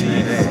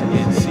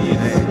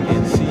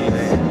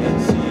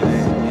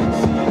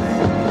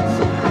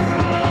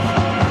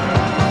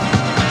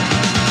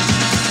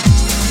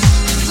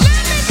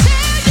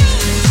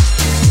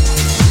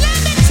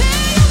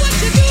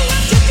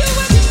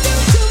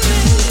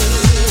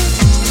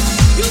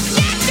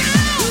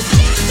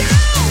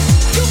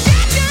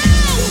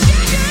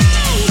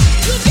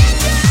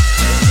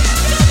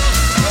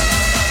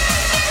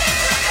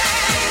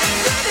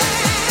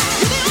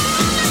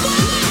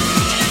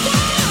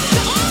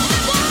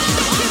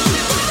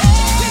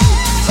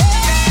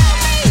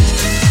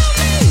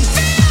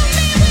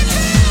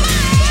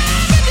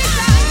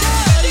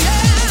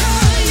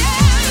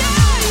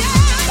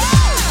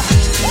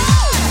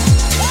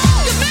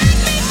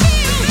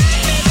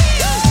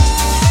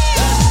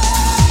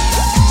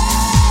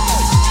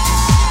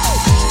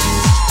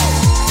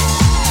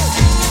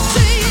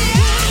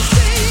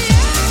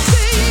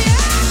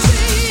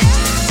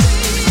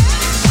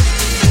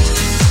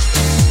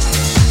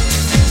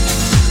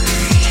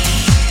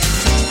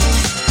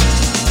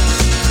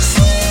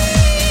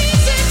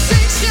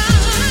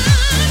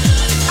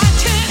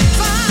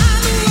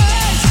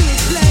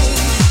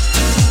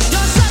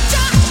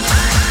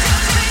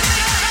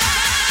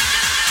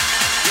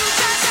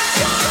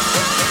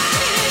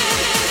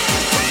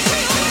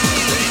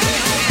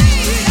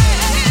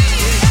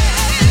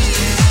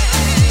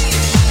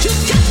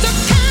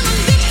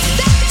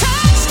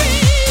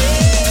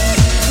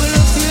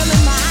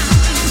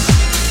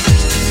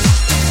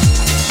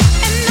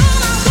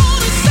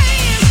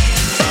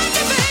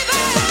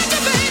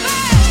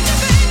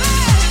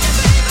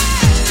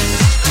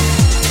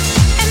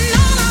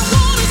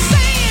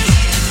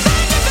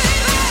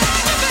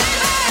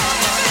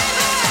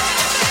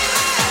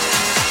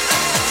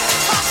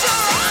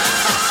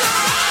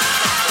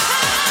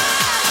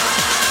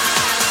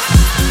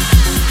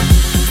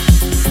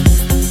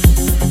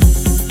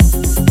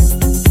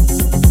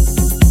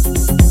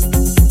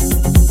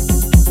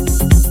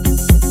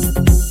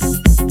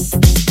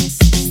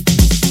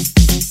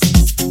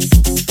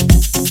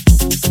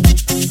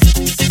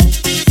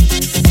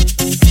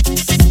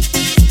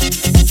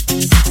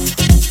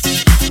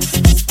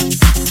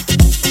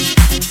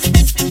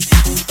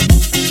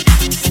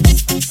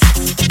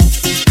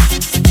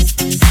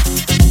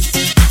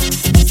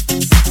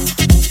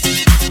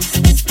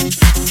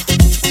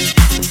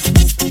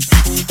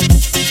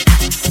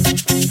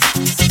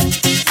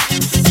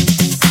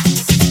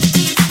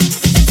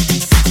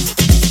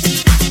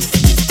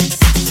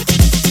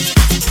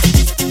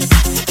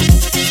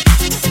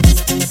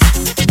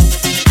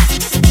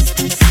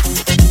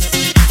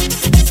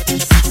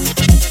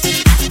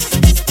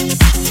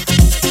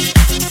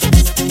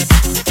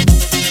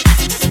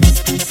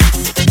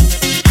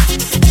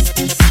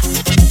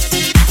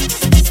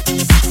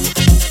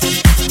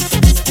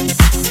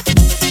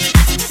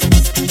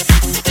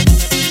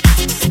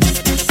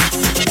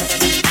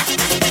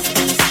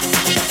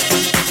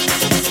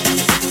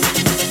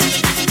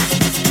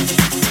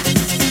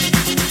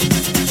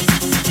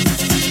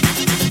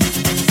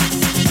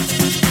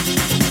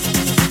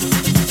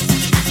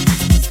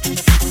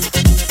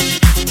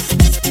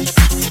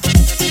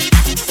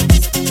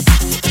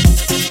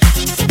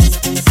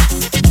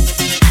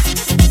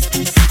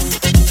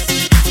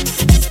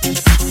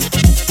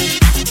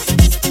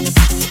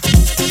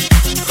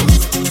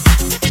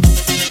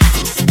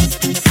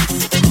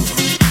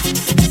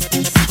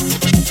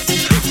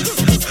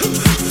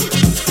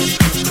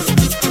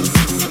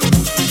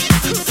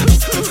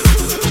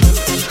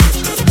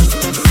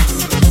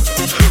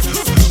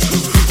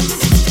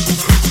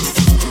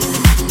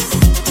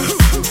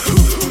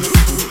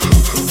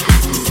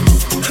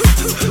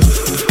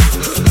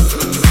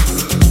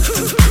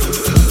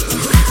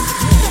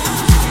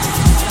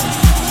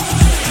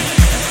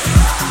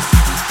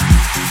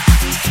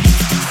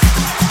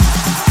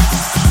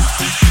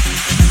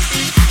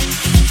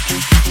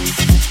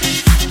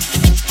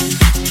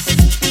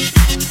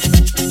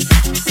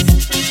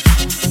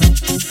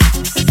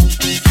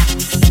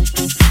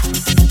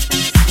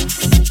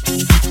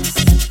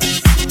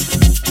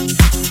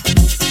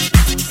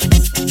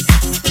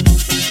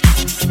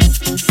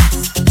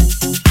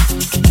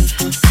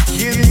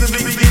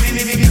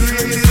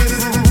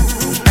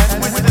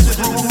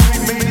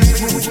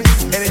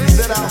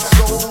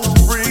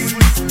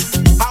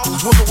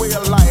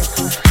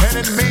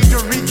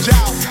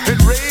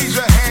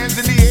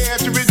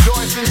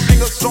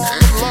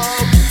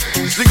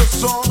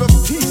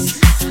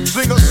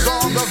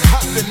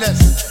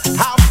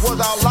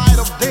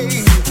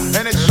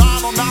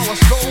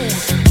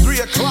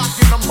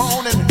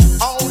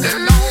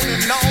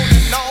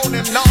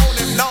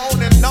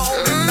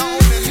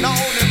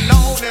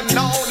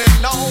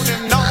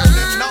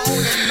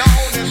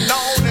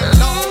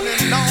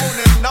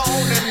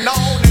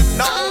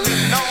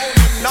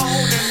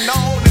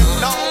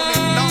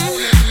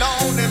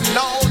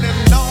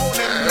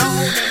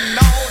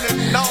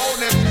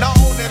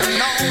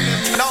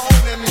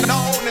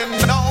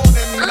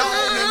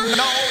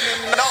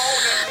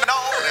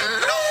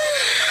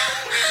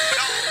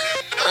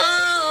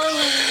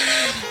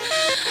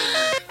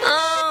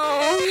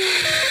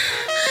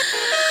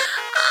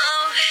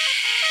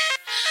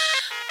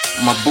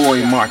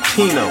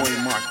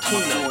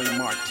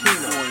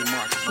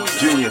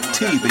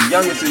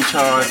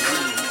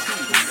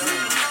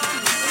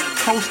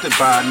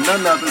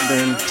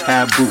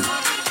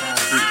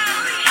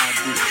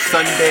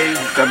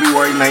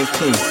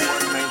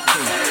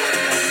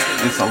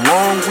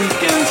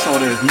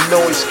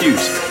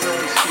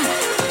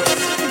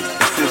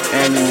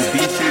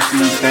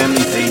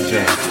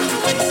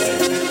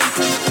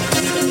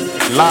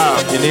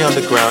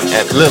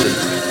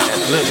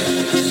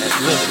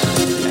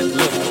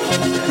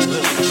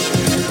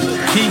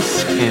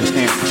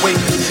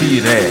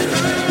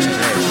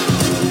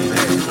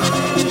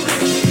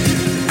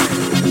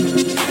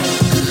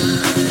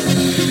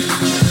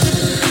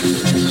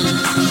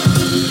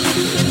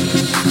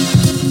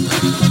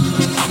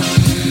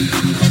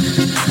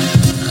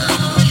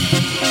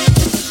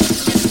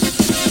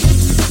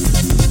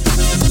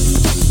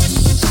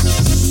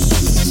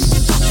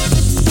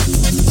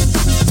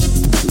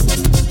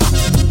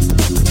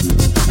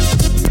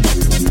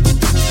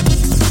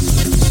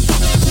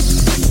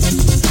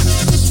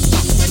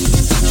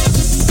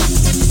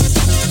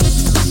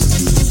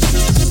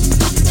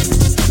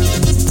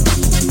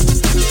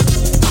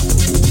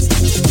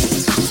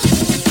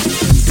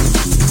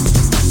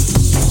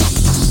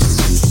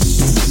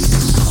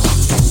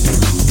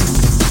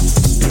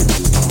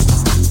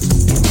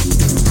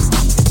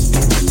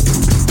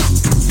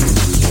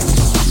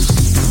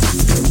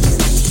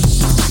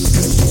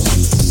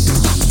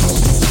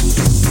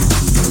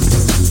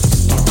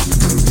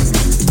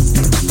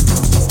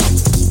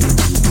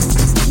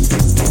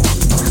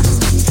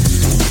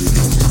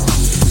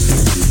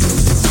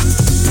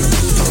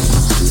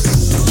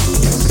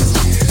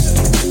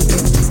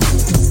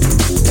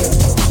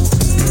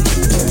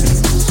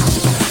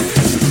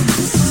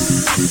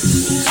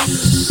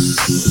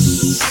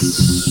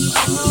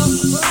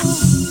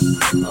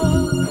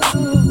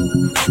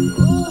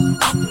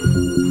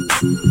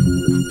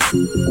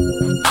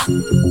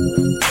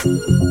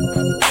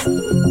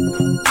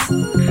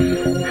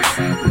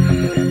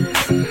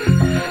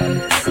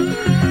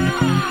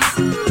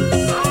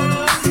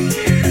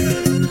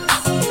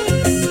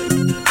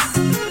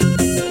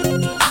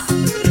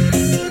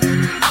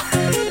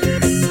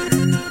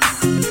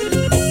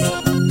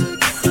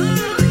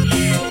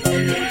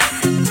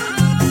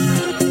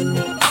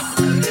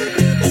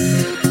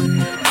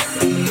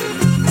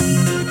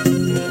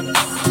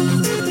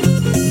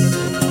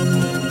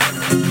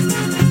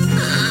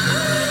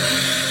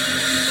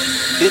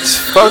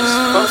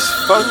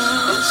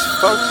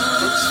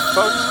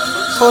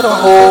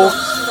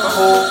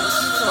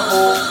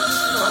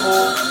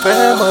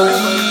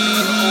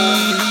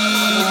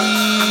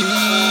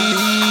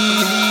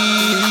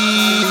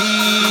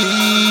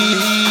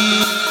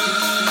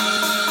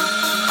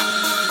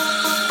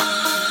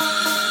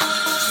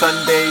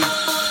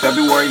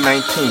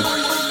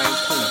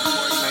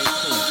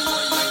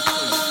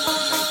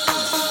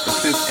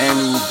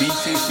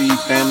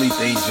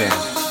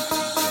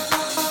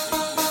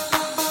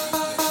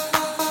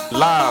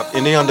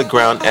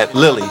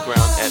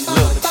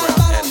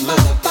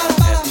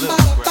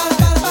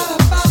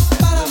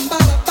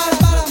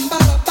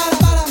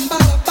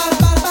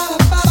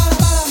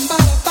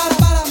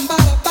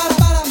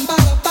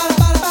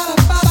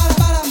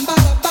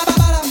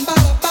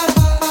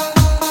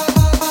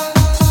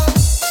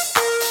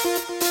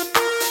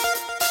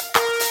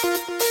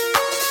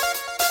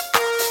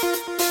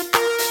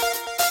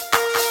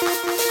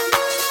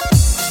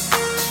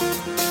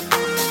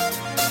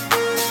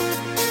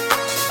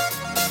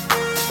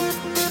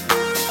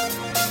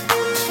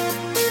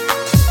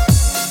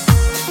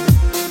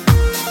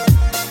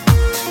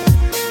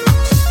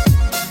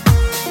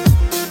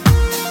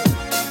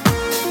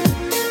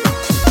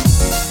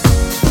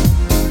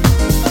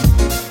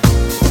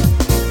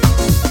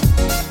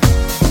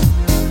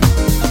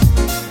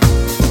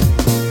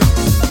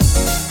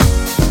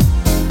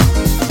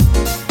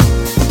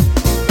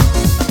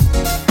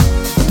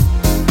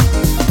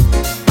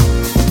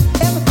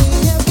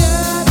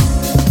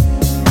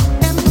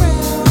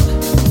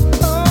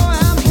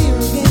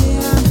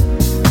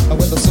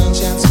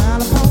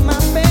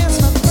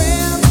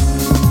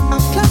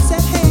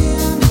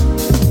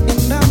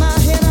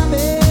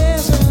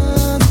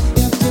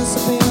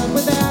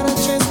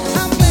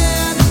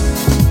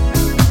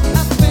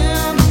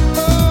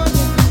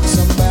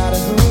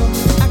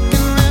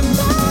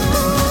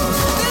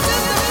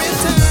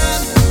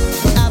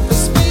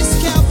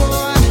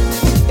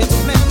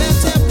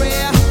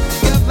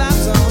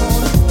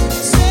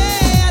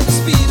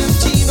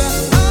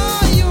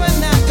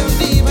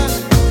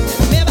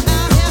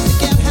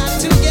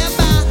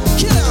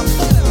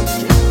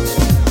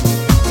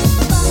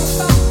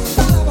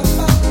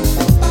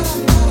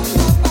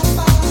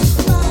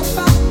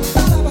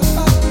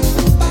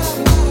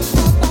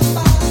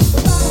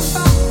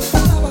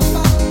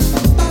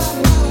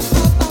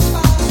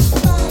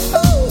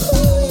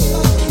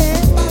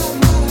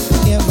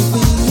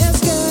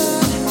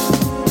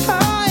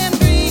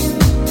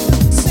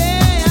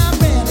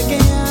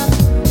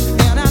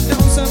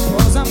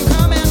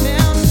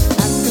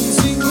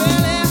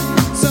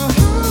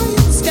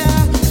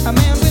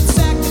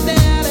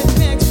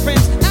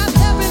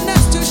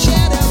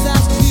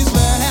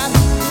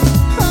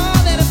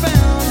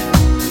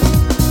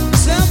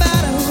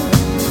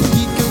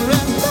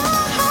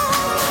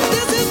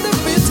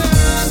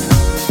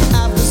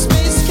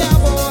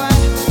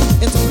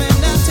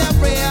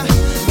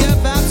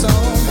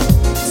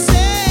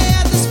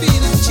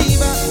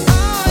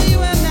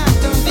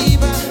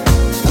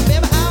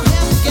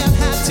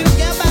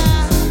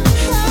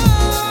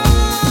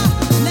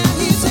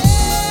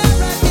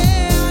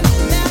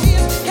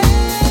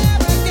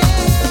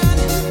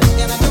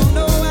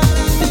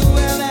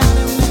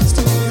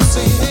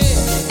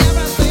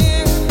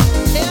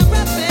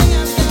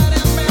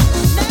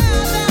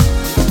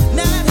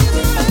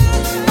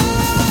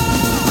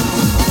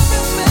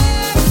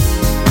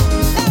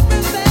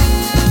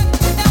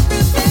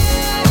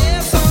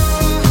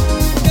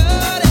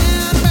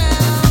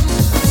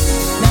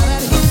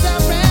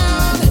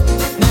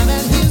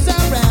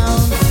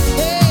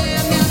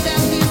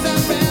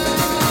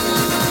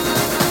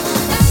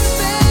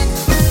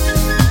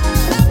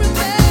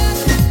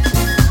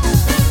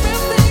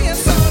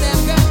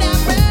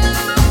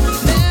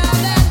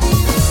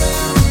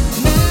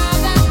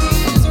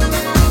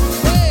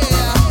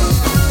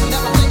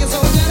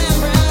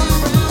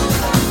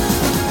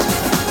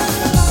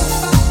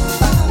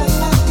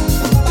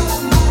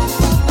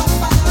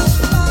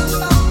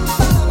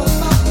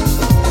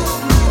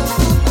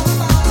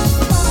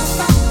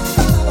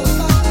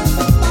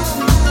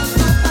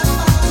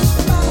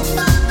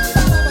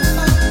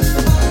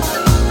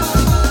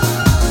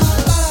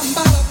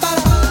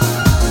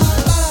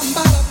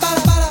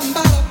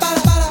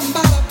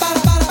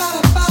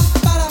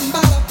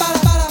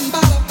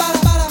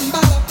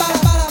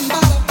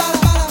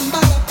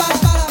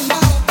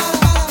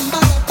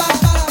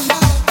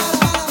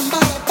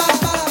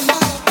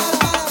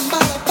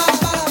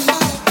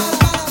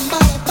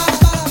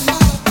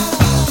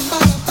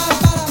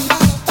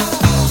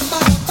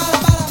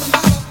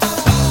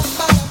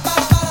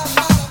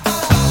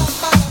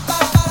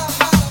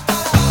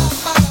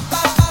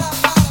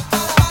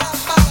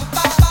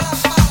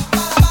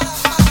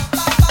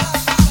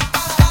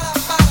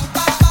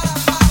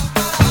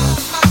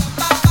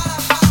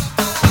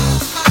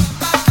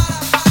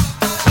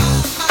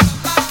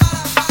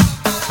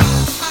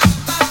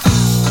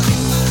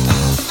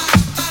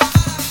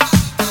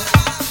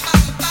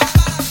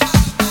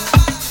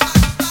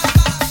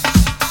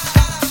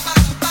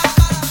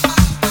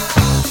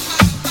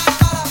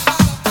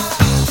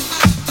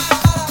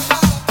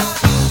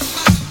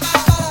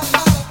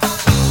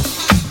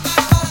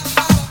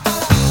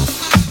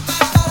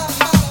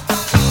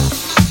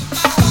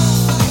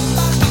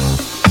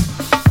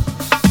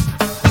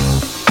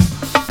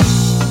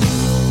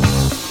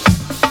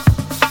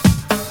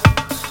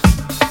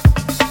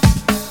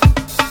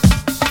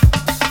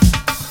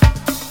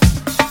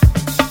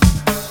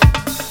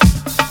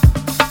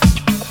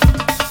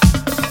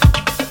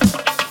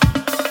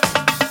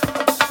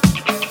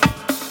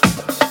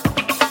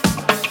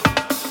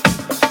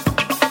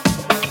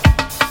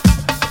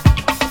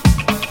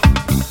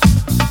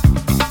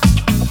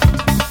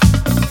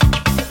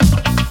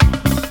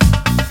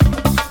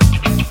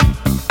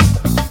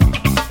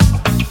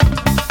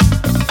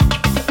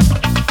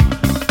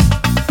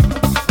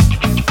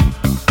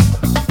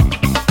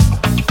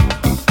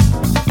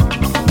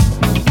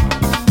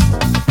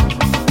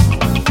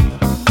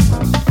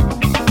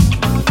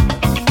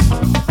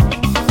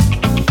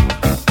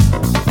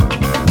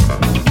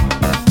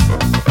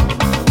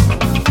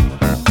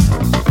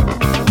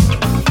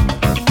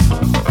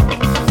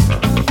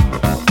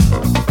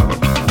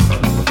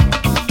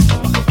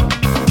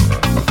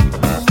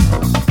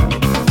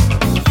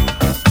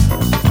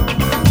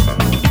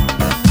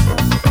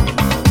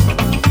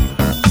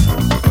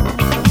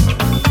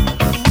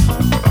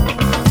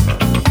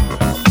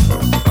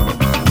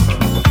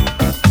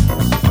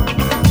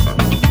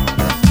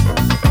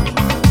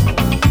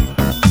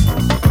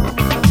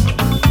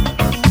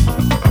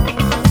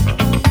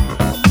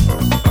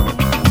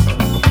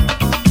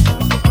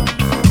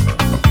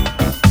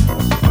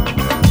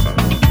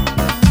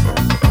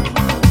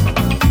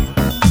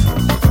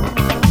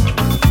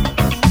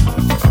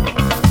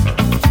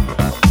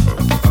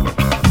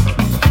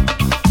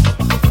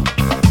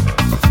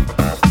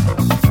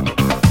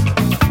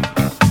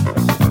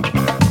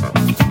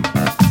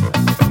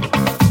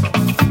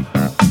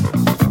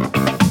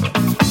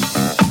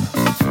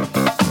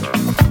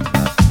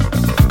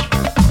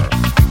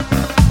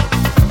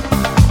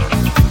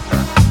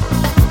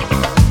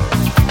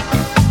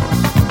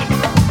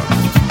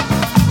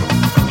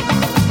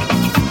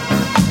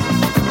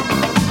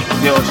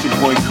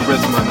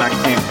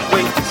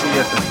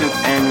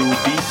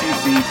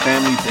 B.C.C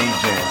Family Day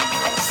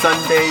Jam,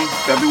 Sunday,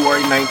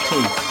 February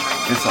 19th.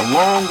 It's a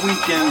long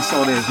weekend,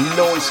 so there's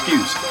no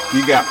excuse.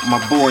 You got my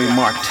boy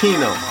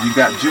Martino, you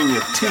got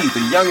Junior T,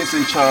 the youngest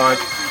in charge,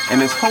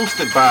 and it's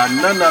hosted by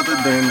none other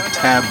than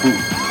Taboo.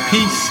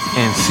 Peace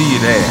and see you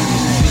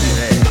there.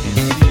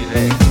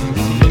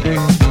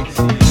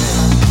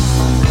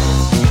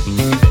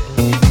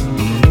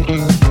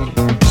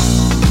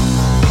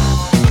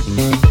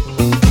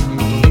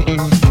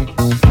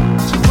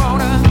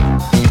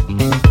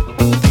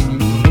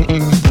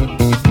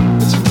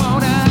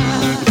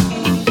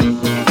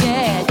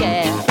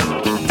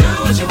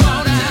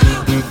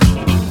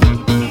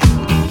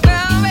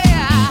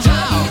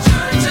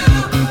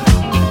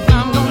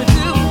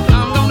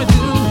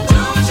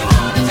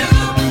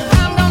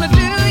 I'm gonna do,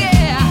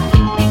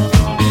 yeah.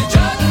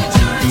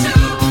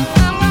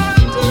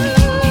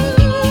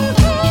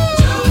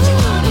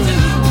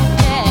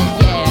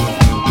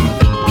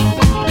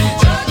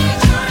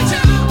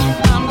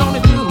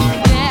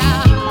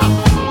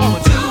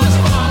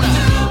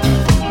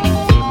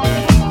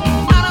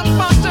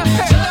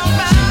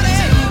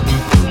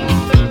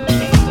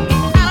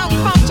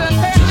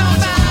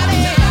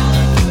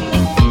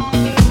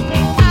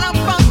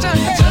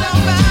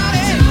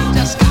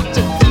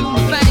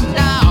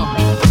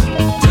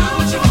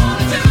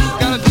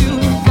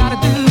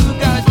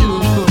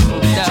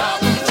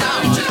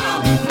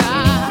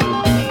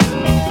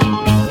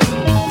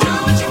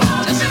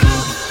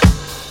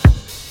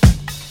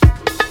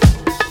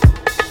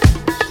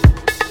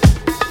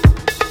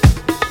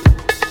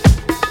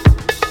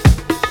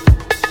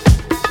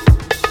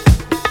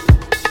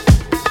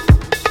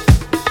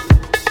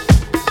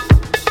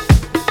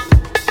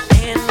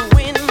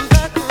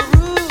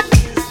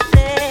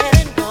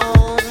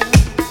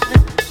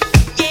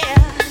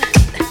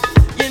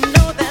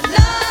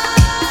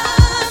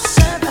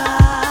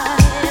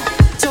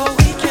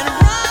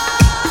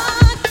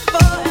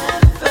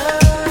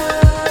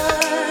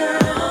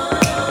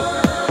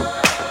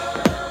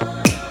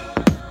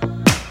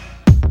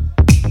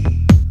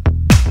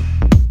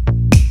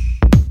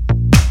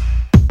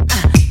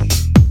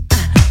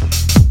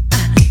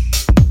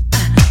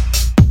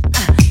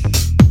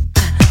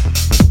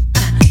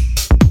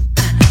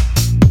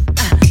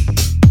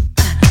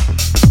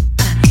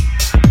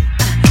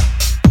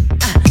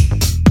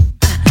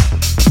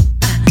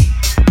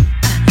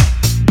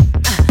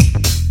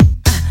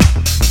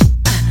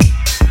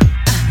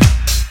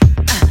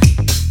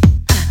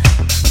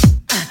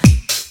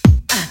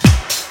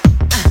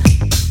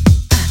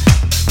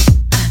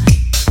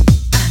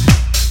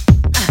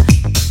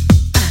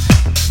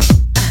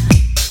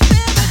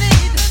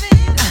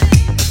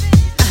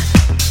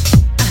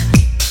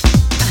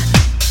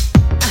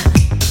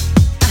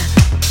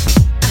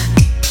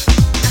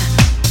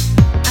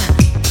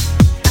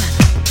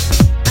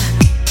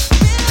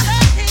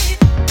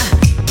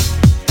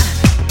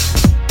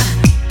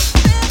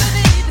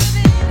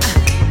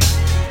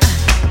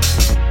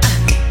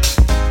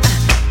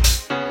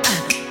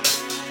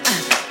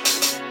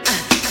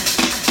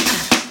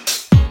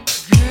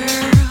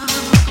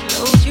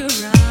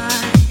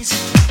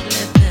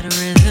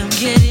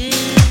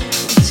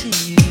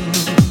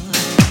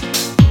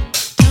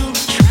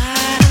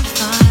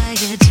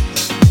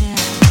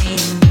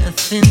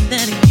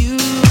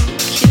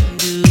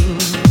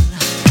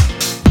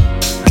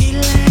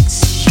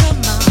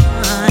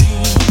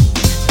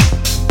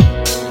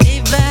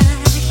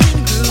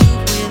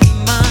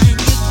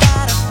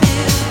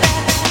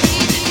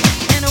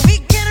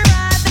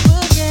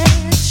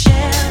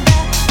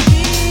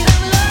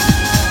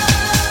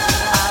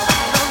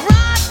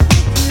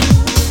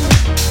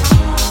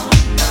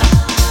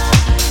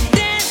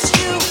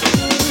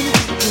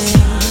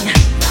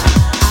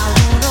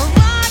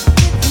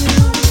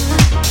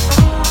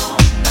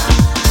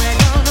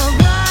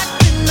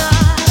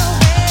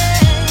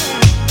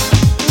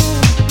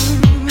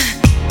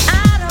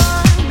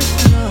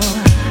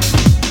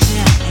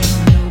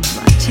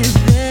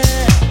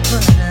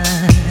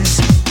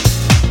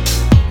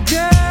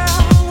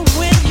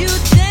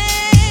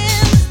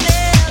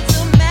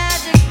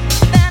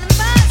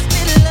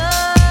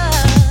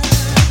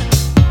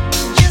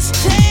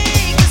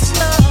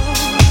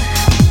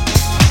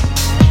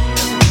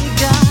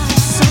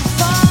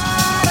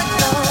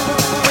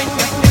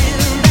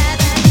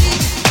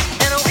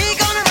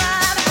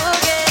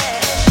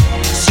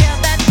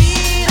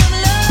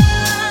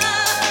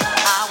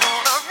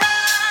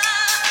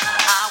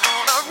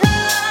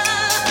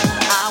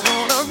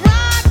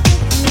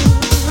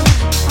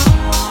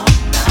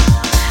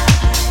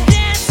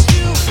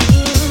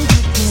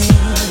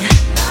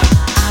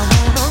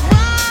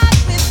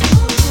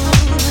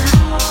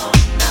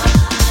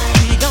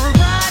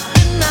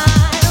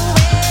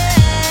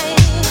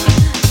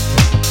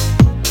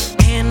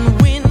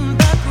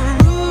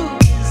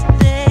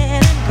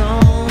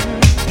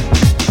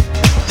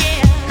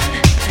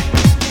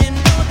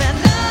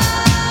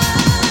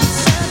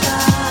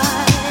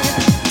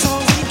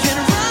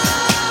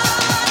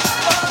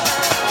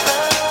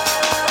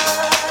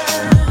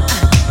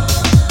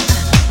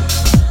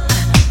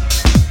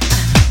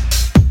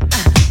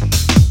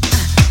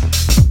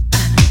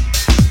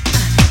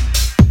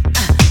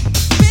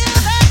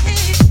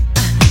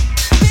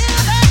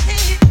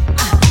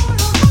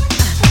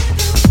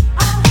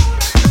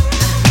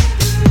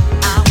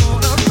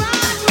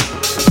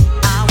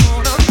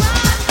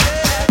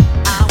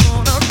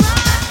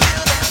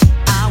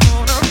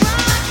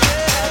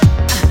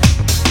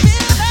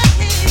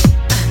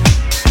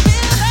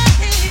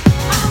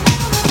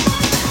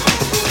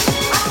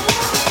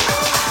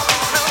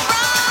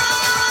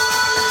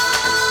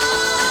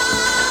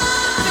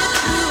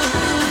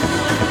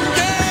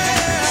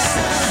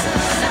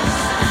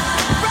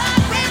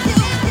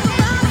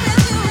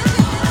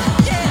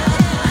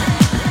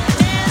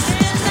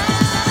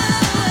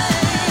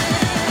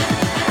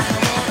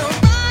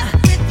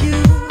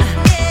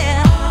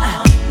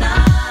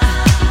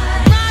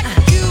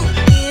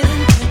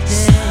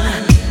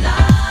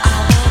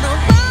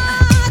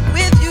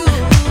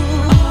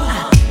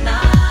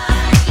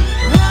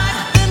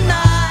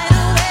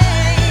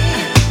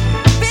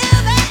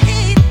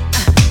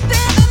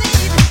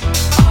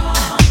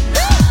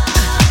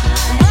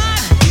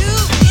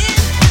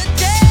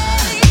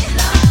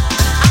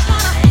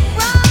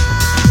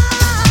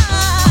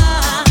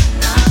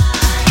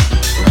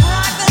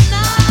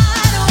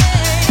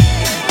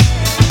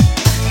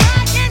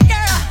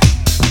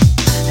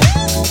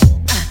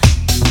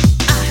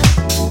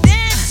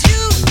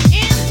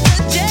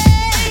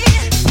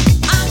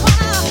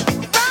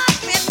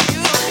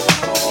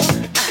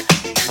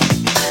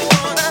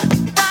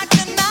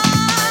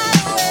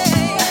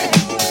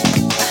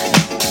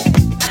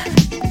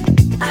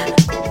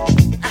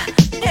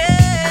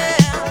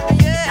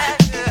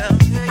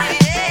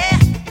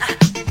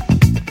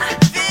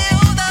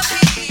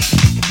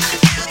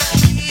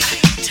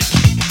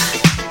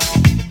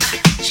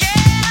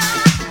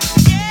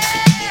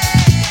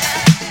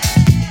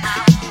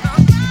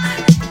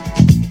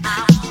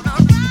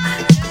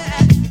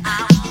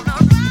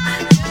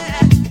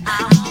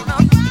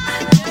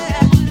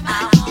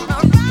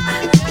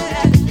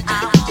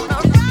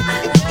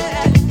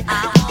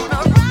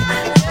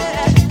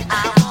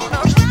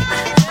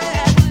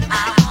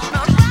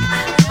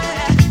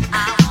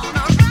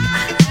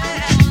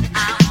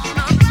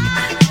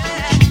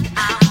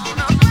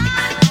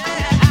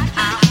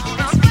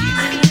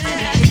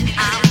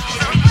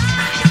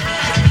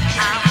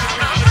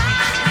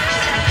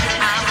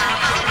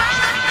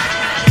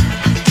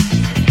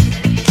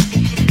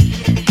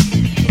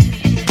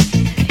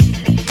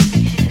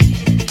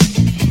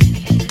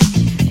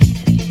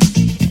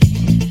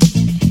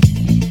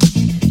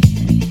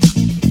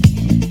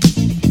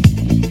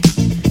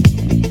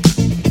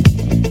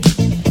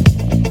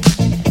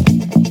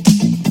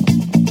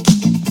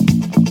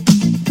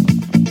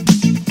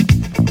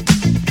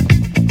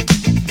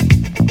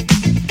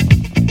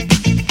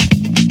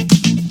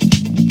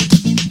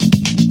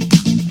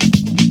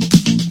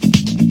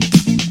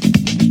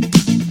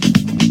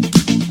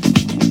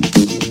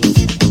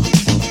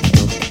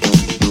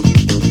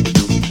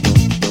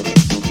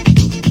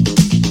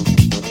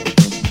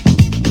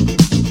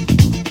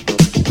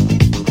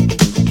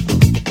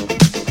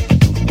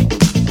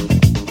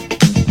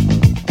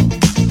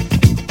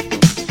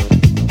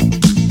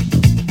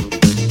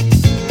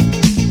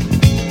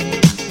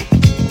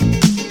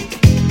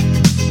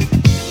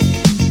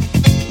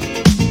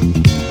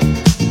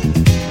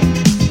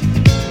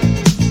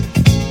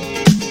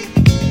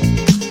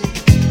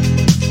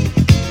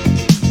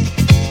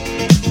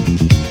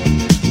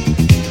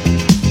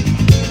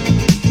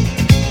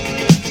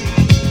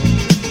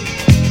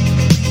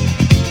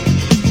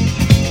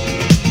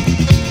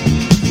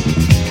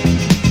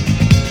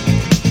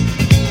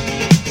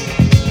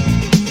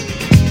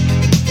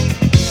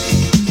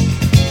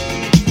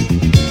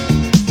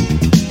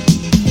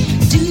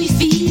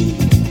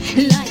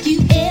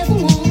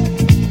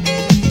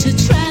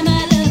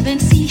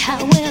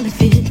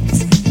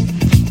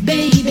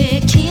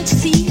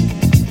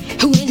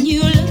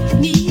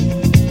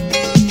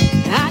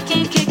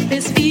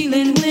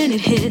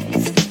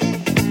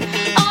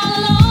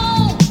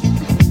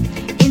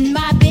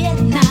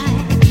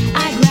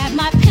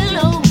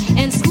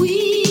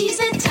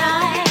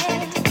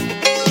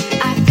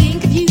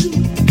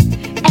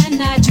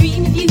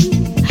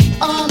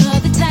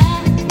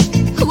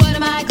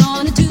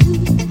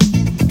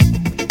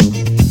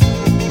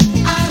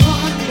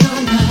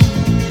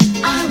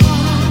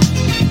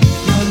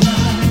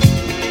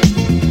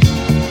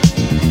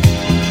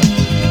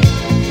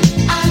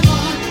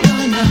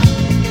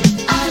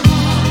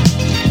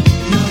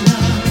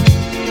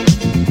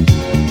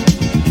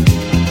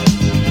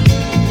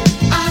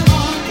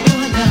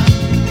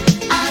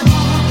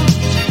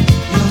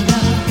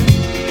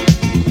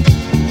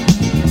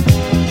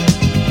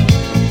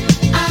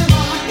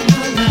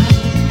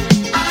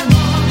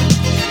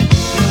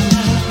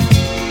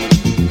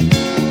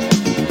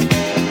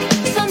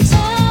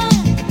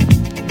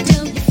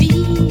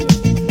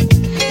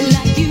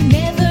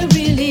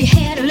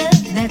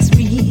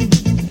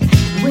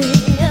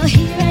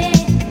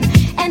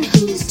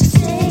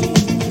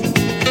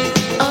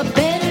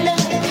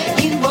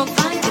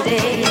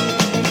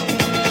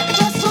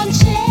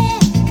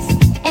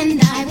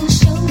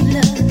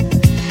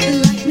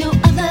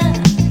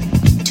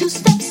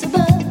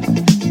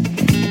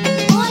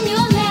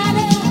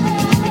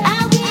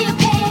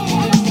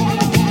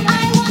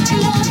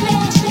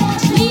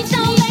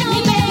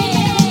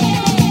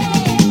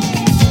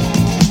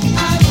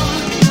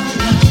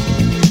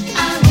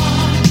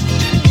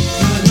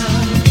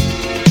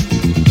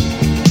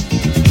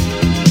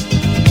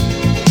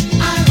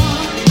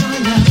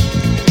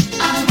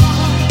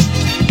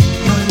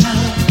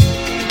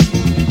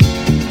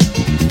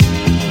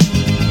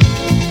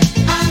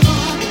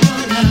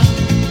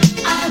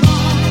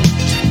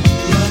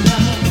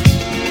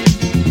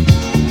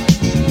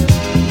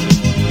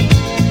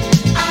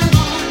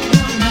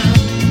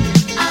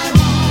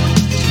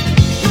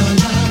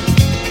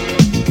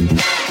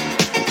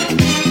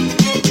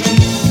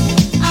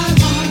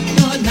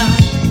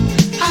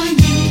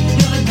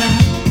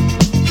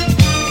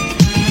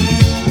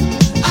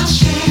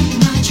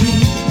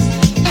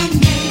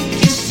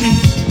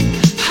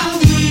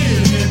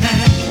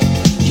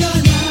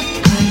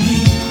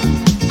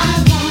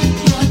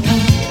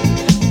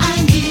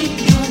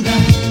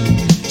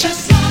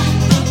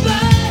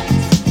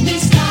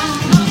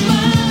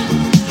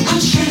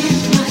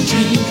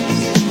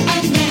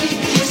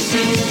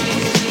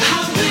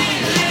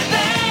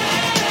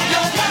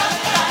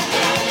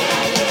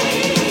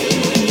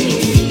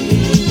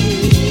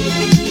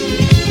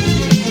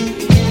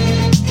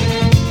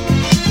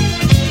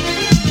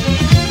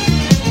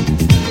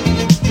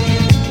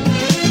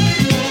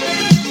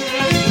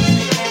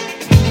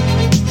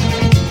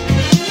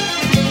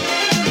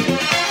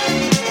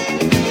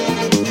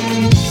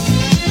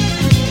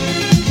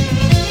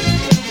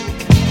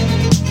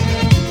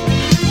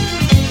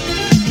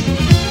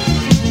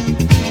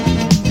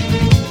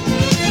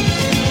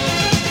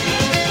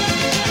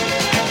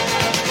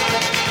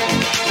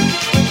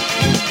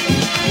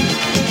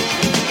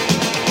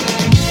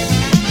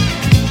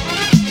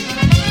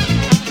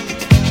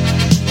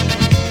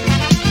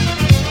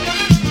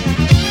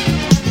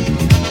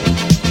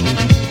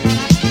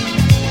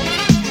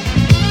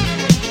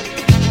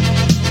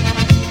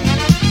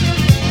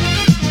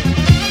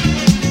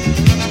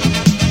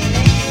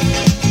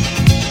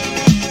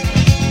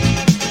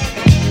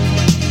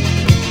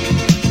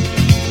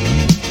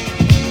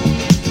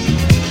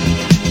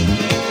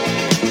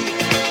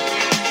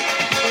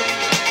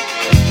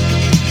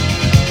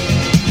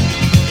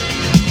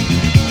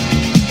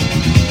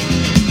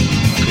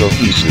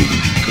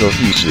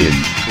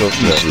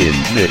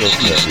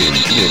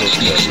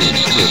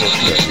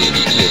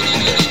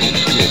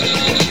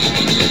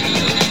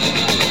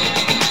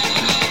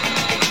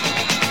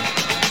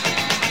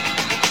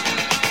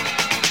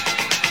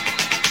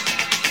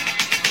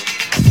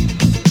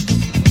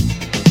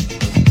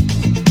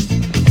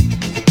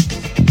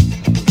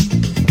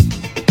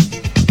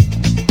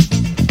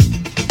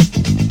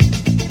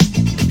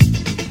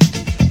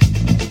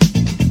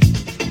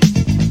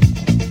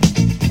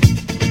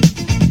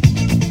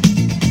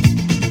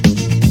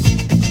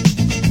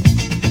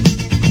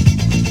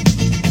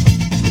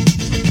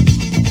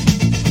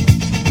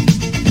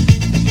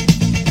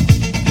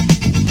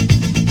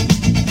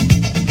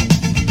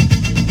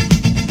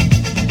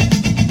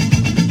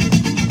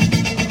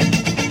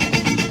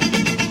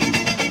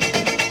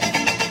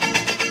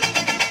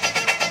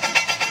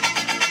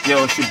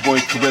 Yo, it's your boy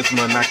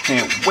KARIZMA, and I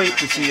can't wait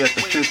to see you at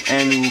the 5th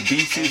annual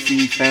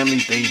B.C.C Family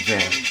Day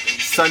Jam,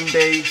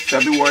 Sunday,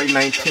 February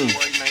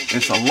 19th.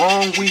 It's a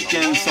long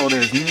weekend, so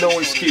there's no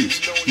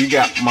excuse. You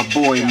got my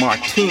boy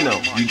Martino,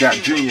 you got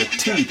Junior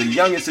T, the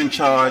youngest in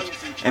charge,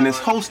 and it's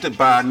hosted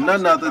by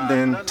none other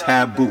than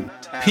Taboo.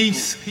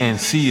 Peace and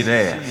see you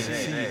there.